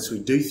real unless we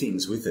do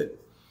things with it.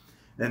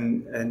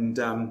 And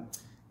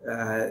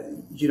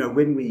you know,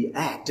 when we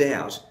act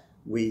out,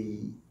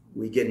 we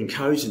get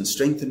encouraged and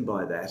strengthened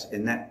by that,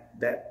 and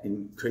that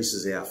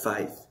increases our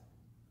faith.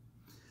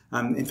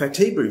 In fact,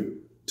 Hebrew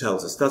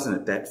tells us, doesn't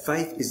it, that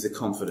faith is the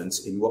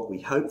confidence in what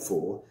we hope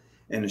for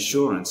and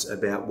assurance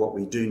about what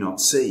we do not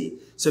see.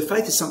 So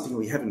faith is something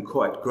we haven't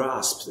quite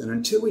grasped, and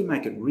until we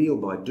make it real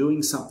by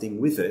doing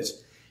something with it,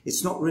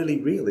 it's not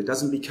really real. It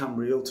doesn't become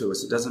real to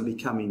us. It doesn't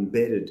become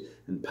embedded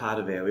and part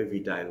of our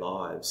everyday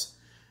lives.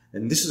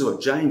 And this is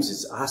what James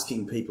is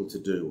asking people to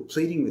do, or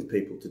pleading with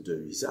people to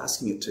do. He's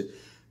asking it to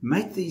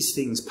make these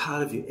things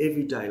part of your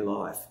everyday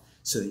life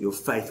so that your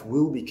faith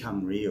will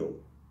become real.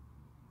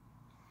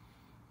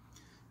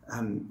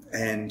 And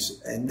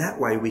that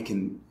way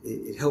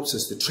it helps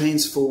us to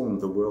transform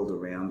the world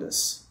around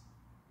us.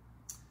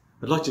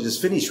 I'd like to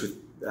just finish with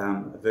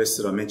a verse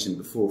that I mentioned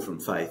before from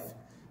faith,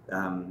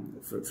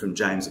 from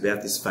James,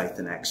 about this faith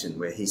in action,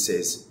 where he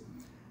says,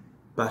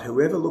 but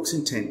whoever looks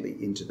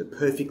intently into the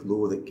perfect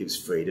law that gives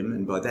freedom,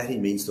 and by that he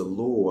means the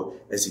law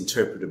as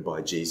interpreted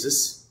by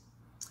Jesus,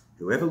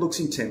 whoever looks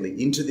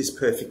intently into this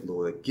perfect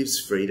law that gives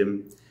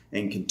freedom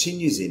and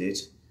continues in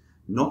it,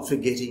 not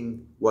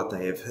forgetting what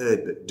they have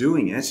heard, but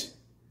doing it,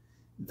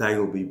 they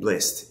will be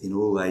blessed in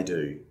all they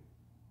do.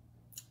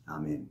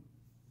 Amen.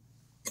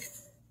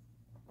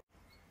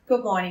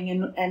 Good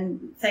morning,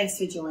 and thanks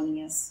for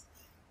joining us.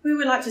 We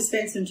would like to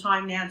spend some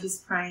time now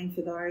just praying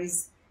for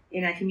those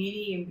in our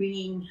community and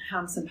bringing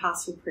some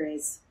pastoral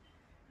prayers.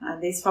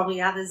 There's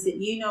probably others that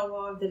you know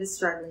of that are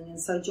struggling, and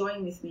so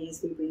join with me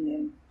as we bring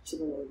them to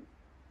the Lord.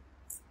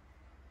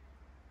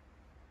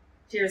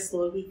 Dearest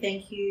Lord, we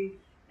thank you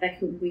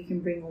that we can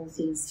bring all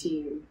things to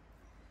you.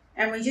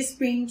 And we just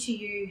bring to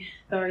you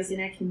those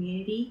in our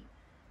community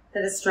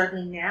that are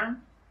struggling now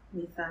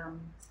with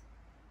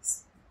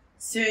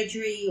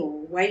surgery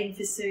or waiting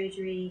for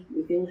surgery,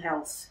 with ill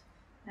health.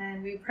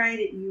 And we pray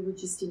that you would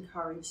just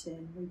encourage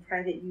them. We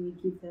pray that you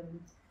would give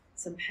them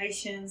some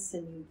patience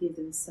and you would give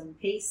them some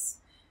peace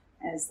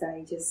as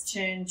they just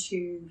turn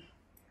to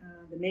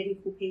the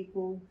medical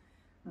people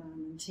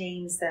and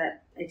teams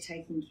that are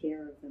taking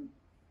care of them.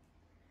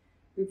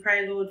 We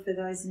pray, Lord, for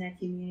those in our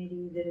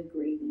community that are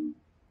grieving,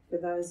 for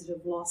those that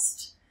have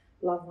lost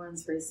loved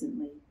ones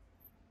recently,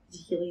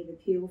 particularly the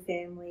Peel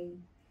family.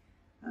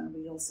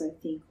 We also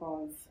think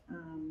of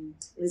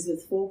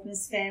Elizabeth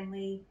Faulkner's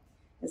family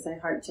as they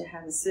hope to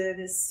have a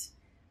service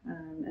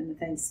and the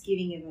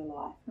thanksgiving of her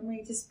life. And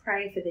we just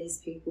pray for these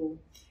people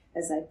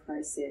as they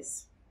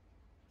process.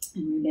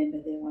 and remember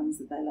their ones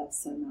that they love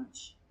so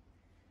much.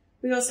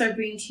 We also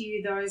bring to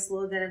you those,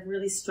 Lord, that have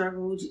really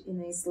struggled in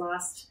this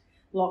last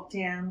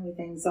lockdown with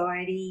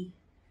anxiety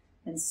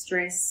and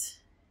stress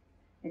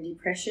and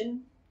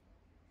depression.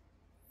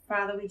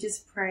 Father, we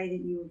just pray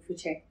that you would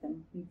protect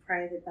them. We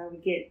pray that they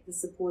would get the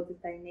support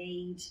that they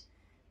need.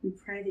 We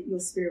pray that your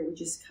Spirit would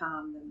just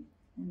calm them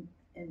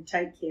and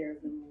take care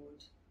of them,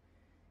 Lord.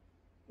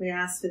 We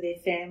ask for their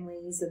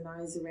families and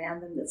those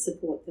around them that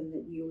support them,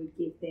 that you would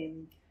give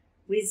them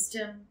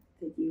wisdom,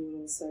 that you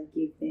would also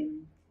give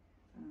them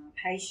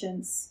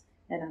patience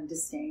and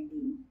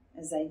understanding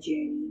as they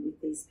journey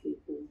with these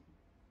people.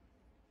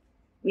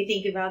 We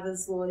think of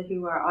others, Lord,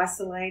 who are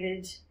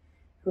isolated,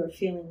 who are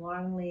feeling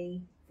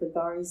lonely, for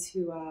those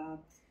who are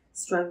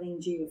struggling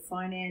due to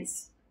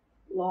finance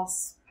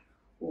loss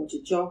or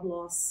to job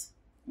loss,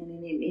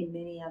 and in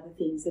many other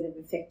things that have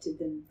affected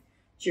them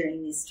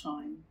during this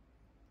time.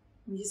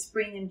 We just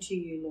bring them to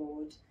you,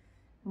 Lord,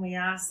 and we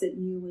ask that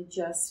you would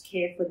just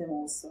care for them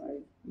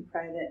also. We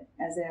pray that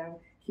as our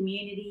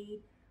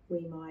community,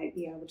 we might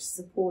be able to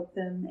support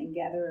them and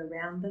gather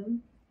around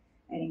them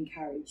and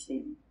encourage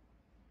them.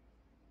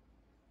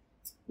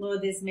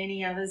 Lord, there's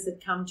many others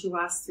that come to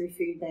us through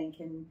Food Bank,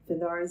 and for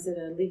those that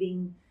are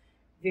living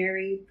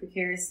very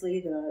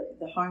precariously,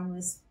 the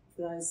homeless,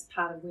 for those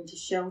part of winter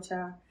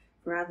shelter,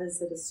 for others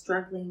that are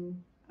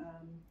struggling.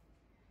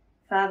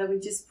 Father, we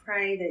just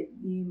pray that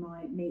you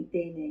might meet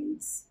their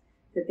needs,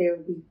 that there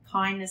will be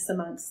kindness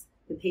amongst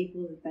the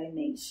people that they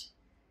meet,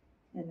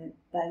 and that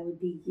they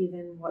would be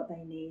given what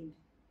they need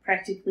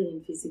practically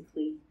and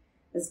physically,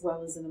 as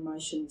well as an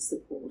emotional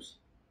support.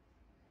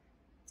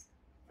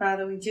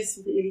 Father, we just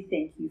really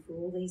thank you for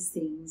all these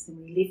things, and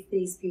we lift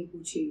these people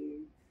to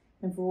you.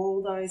 And for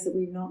all those that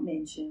we've not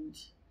mentioned,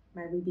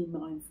 may we be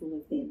mindful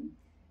of them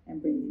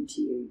and bring them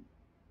to you.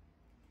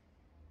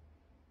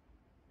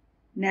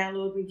 Now,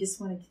 Lord, we just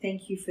want to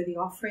thank you for the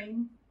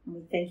offering, and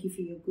we thank you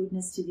for your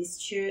goodness to this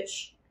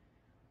church,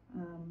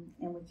 and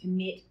we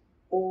commit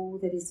all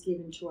that is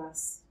given to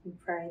us. We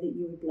pray that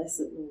you would bless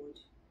it, Lord.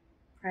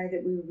 Pray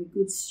that we will be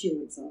good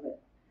stewards of it.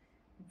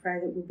 We pray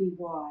that we'll be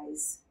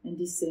wise and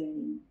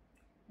discerning.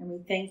 And we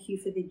thank you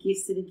for the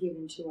gifts that are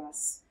given to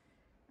us,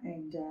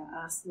 and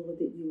ask, Lord,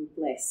 that you would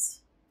bless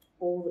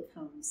all that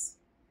comes,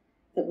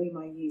 that we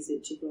may use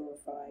it to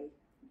glorify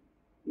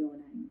your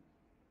name.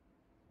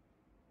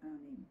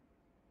 Amen.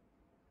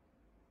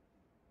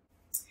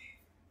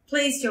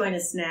 Please join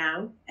us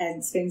now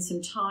and spend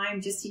some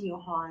time just in your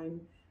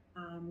home,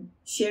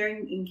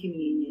 sharing in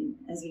communion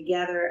as we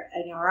gather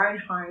in our own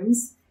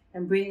homes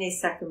and bring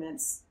these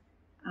sacraments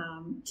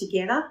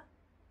together.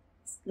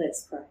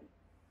 Let's pray.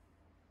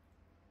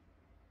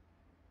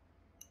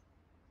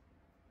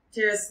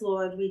 Dearest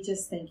Lord, we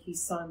just thank you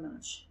so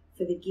much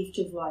for the gift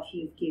of life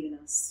you've given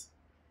us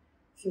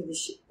through the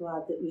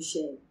blood that was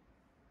shed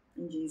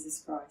in Jesus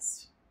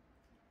Christ.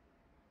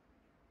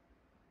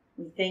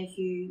 We thank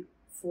you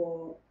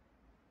for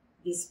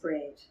this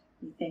bread.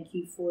 We thank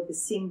you for the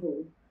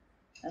symbol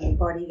of the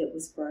body that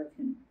was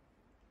broken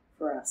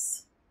for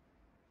us.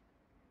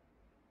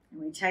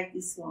 And we take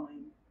this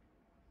wine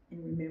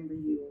and remember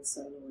you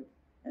also, Lord,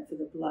 and for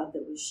the blood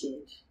that was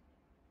shed.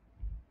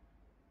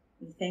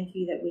 We thank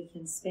you that we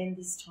can spend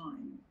this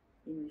time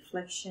in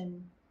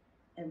reflection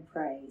and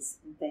praise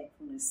and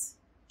thankfulness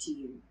to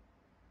you.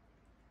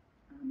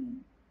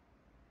 Amen.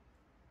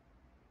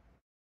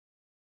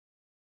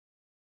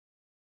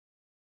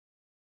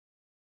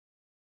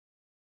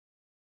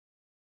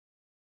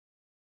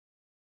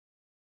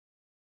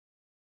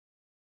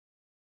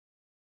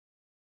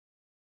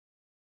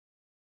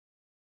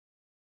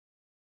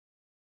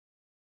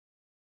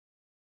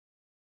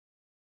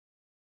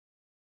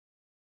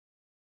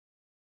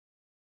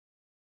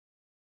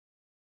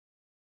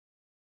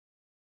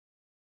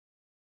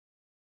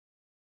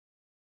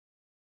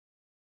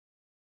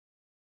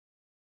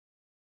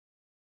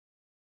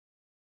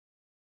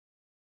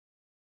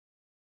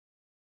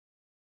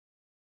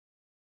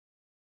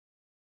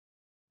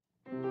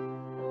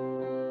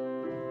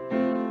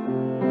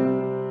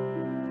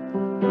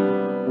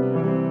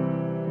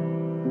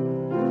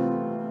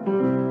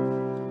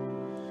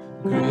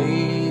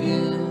 Great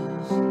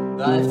is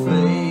thy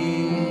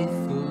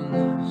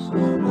faithfulness,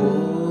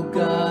 O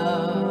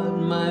God,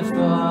 my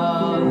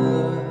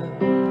Father.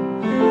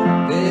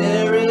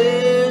 There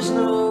is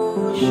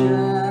no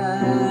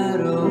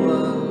shadow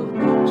of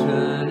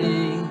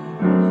turning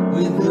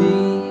with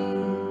thee.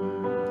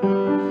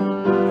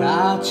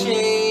 Thou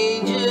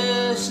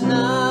changest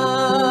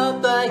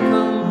not, thy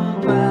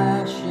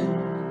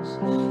compassions,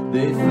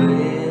 they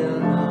fail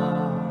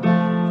not.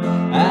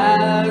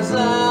 As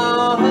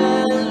thou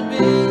hast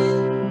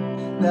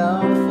been,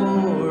 thou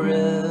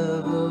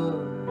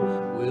forever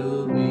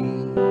will be.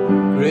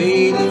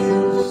 Great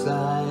is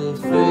thy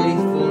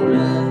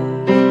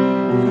faithfulness,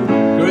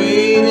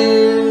 great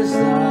is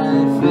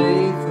thy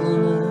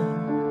faithfulness.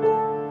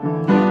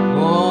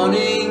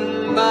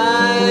 Morning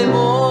by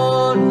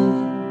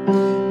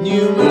morning,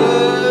 new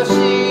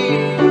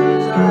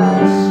mercies I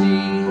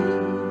see.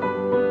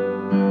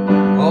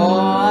 All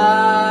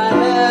I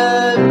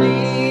have needed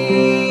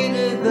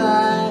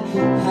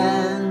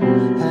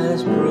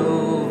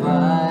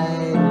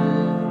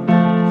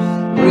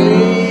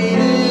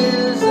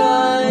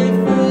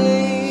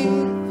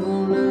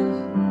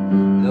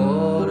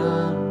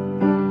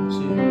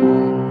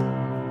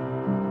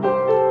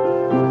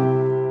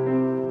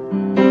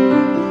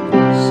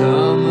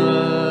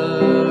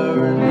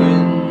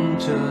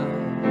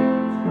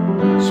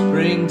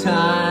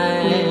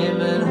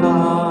springtime and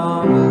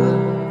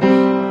harvest,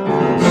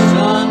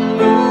 sun,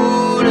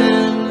 moon,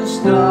 and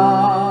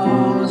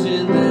stars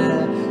in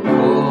their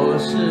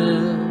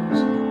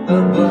courses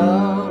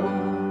above.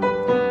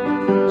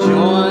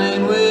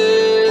 Join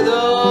with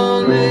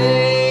all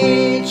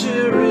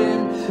nature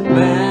in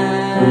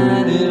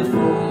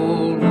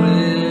manifold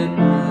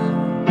witness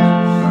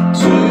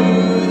to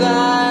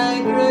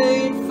thy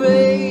great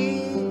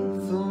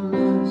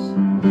faithfulness,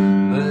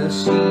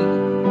 mercy,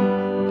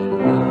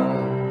 and love.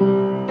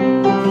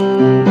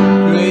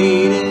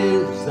 Great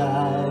is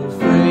thy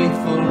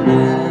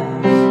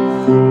faithfulness,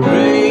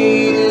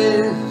 great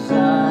is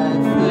thy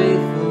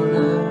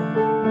faithfulness.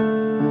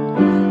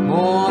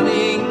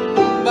 Morning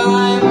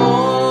by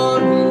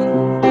morning,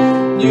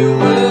 new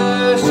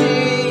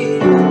mercy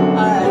I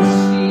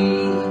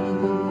see.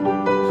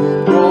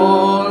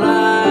 All I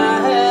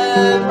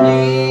have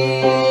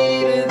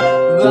needed,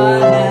 thy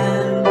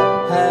hand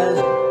has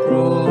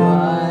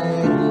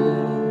provided.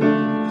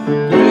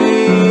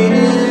 Great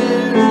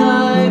is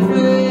thy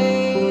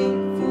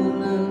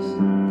faithfulness,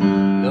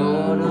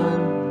 Lord,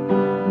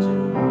 unto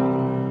me.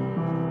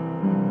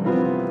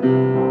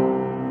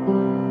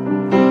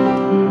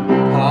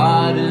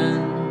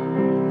 Pardon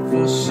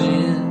for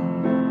sin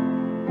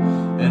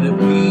and a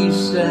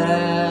peace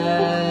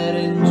that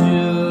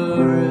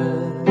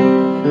endureth,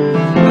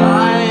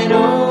 thine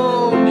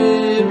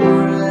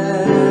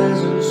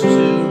omnipresence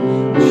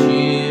to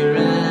cheer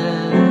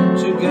and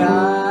to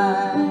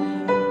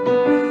guide,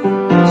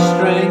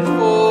 strength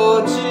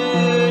for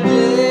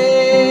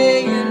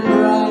today and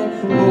bright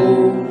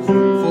hope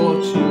for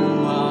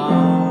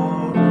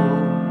tomorrow.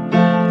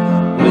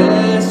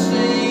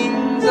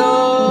 Blessings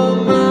all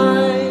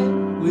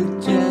mine with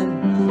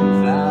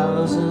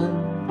 10,000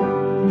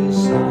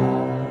 beside.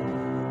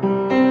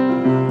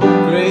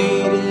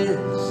 Great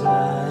is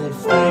thy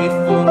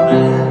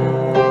faithfulness,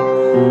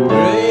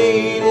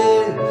 great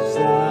is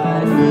thy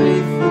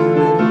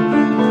faithfulness.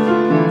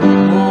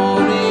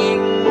 Morning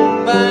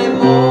by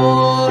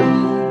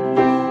morning,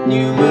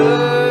 new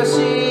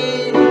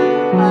mercy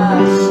I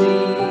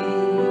see.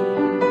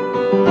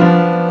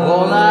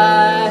 All I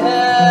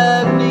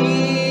have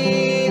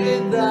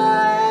needed,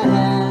 thy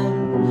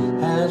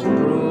hand has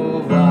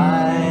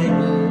provided.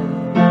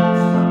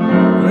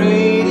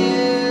 Great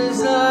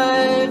is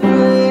thy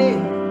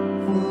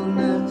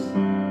faithfulness,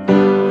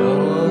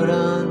 Lord,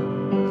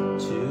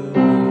 unto me.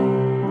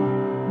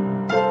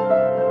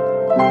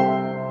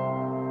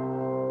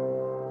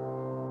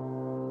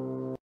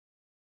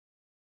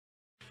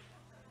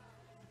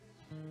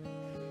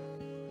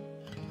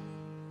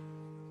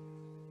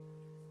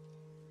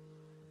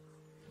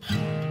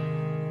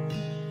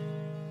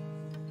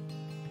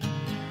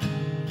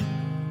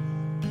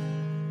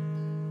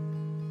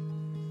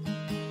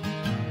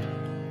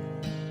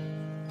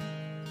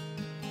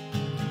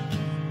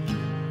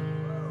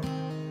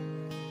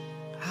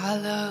 I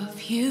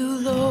love you,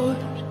 Lord.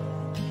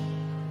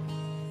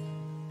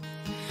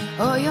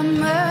 Oh, your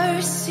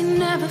mercy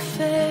never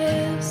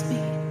fails me.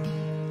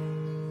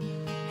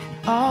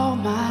 And all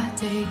my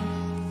days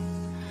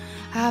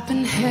I've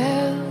been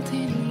held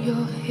in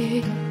your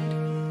hand.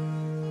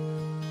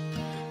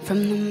 From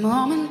the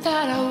moment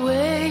that I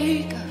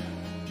wake up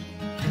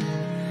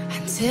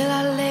until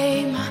I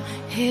lay my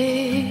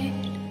head,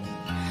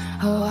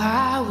 oh,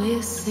 I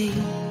will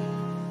sing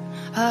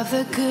of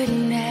the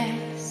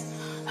goodness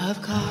of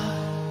God.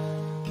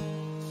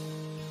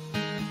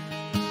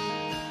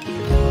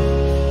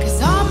 'Cause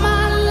all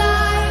my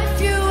life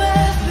you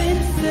have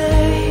been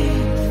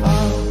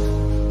faithful,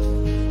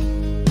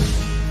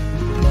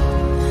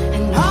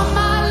 and all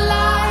my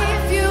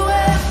life you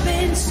have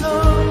been so,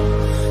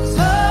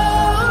 so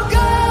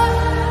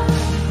good.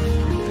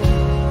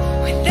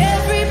 With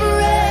every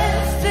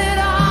breath that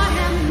I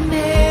am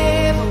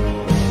able,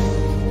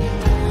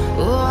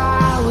 oh,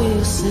 I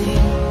will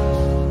sing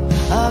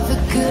of the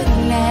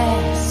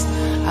goodness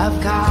of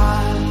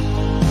God.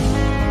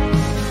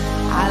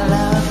 I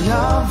love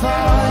your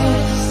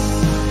voice.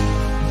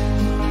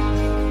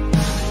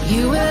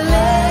 You will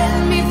lead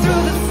me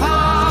through the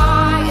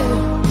fire,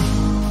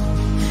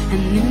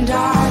 and in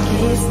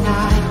darkest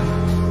night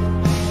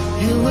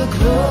you were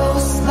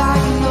close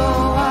like no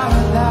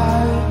other.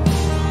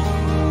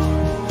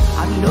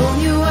 I've known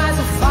you as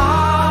a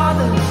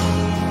father,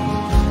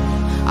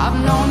 I've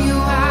known you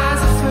as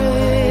a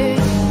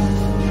friend,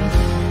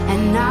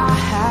 and I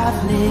have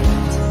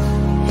lived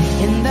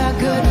in the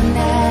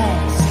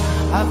goodness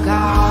of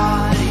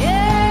God. Yeah.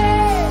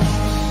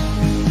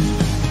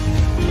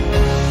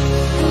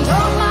 And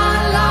all my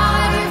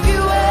life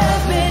you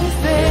have been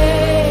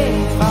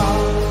faithful.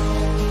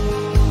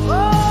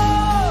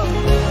 Oh.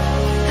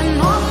 And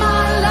all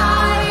my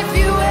life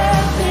you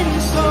have been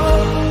so,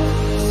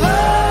 so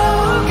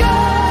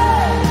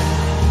good.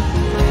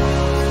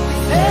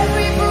 With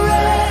every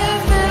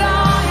breath that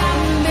I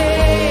am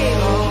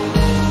able,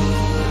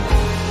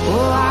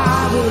 oh, I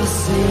will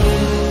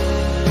sing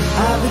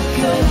of the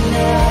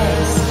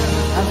goodness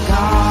of God.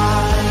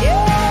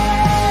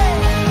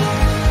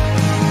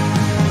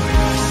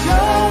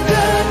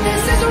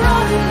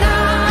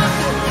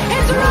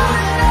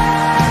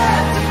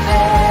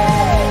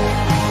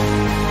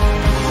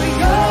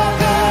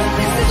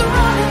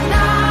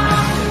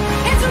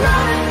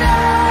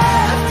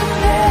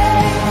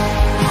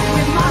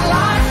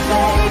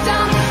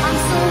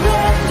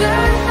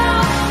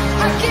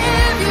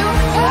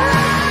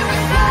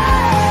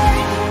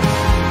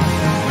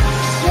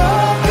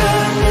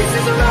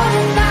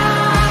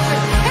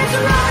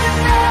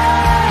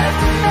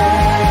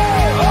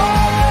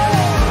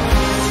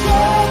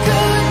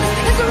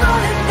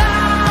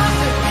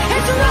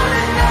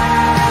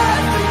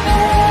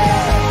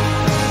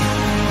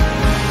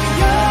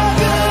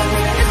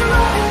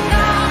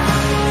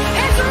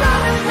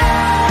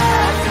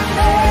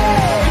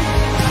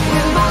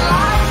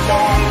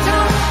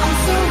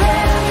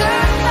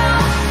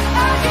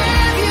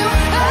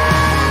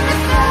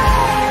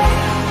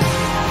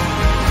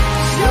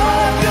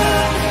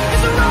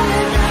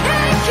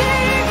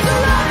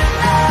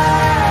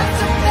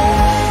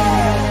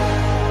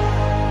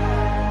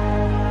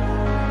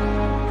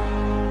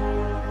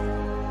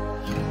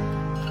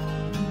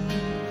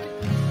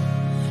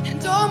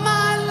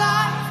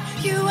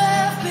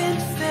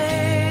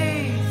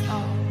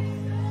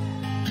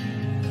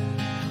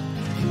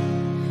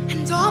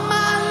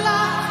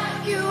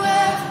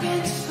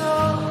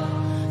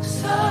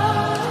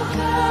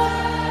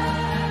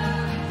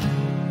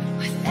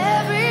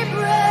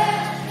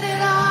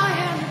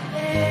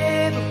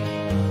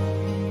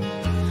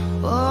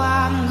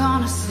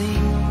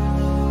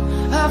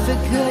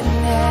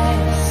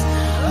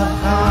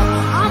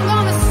 I'm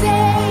gonna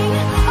sing,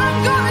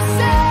 I'm gonna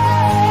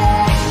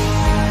sing.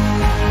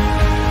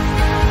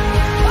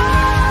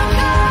 Oh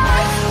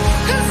God,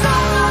 'cause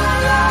all my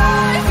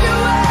life you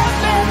have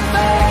been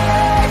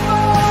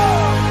faithful.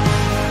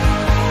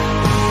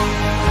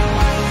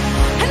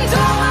 And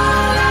all my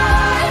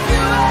life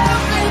you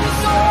have been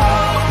so,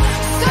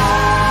 so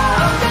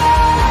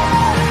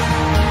good.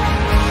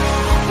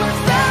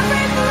 With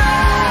every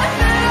breath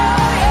that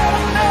I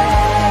have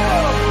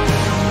made,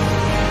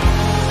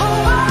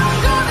 oh, I'm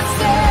gonna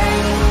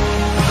sing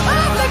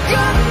of the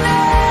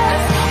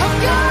goodness of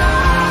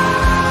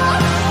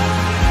God.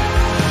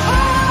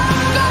 Oh,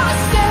 I'm gonna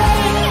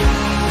sing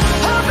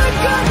of the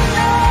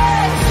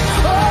goodness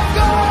of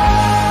God.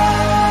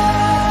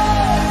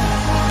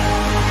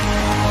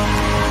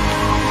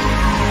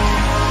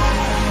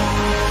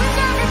 With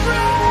every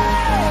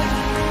breath,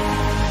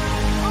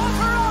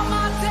 over all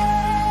my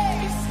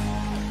days.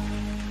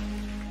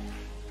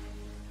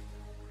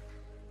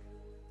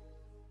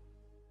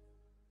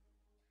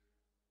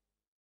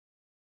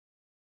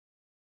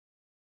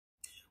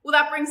 Well,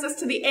 that brings us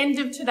to the end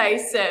of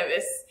today's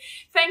service.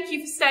 Thank you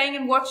for staying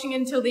and watching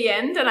until the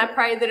end, and I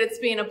pray that it's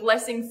been a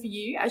blessing for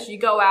you as you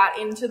go out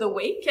into the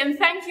week. And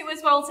thank you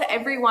as well to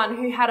everyone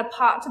who had a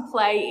part to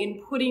play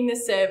in putting the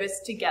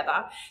service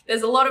together.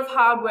 There's a lot of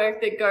hard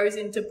work that goes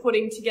into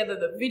putting together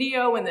the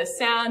video and the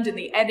sound and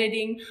the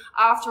editing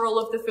after all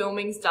of the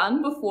filming's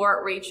done before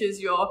it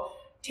reaches your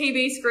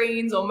TV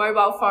screens or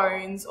mobile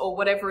phones or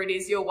whatever it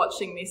is you're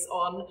watching this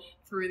on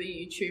through the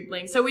YouTube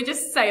link. So we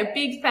just say a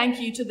big thank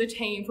you to the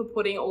team for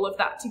putting all of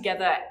that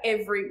together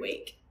every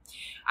week.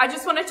 I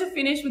just wanted to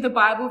finish with a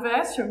Bible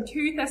verse from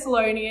 2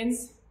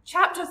 Thessalonians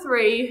chapter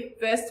 3,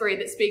 verse 3,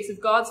 that speaks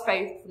of God's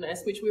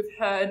faithfulness, which we've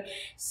heard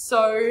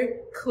so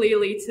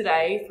clearly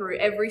today through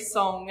every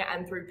song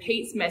and through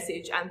Pete's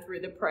message and through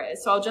the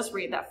prayers. So I'll just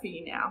read that for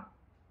you now.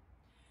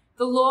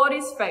 The Lord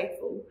is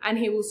faithful, and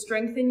he will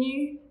strengthen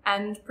you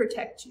and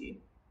protect you.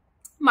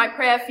 My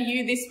prayer for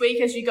you this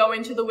week as you go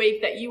into the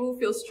week, that you will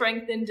feel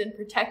strengthened and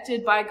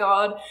protected by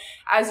God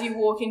as you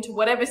walk into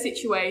whatever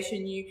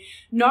situation you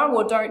know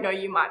or don't know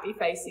you might be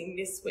facing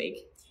this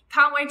week.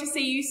 Can't wait to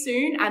see you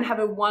soon, and have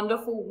a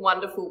wonderful,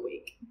 wonderful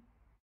week.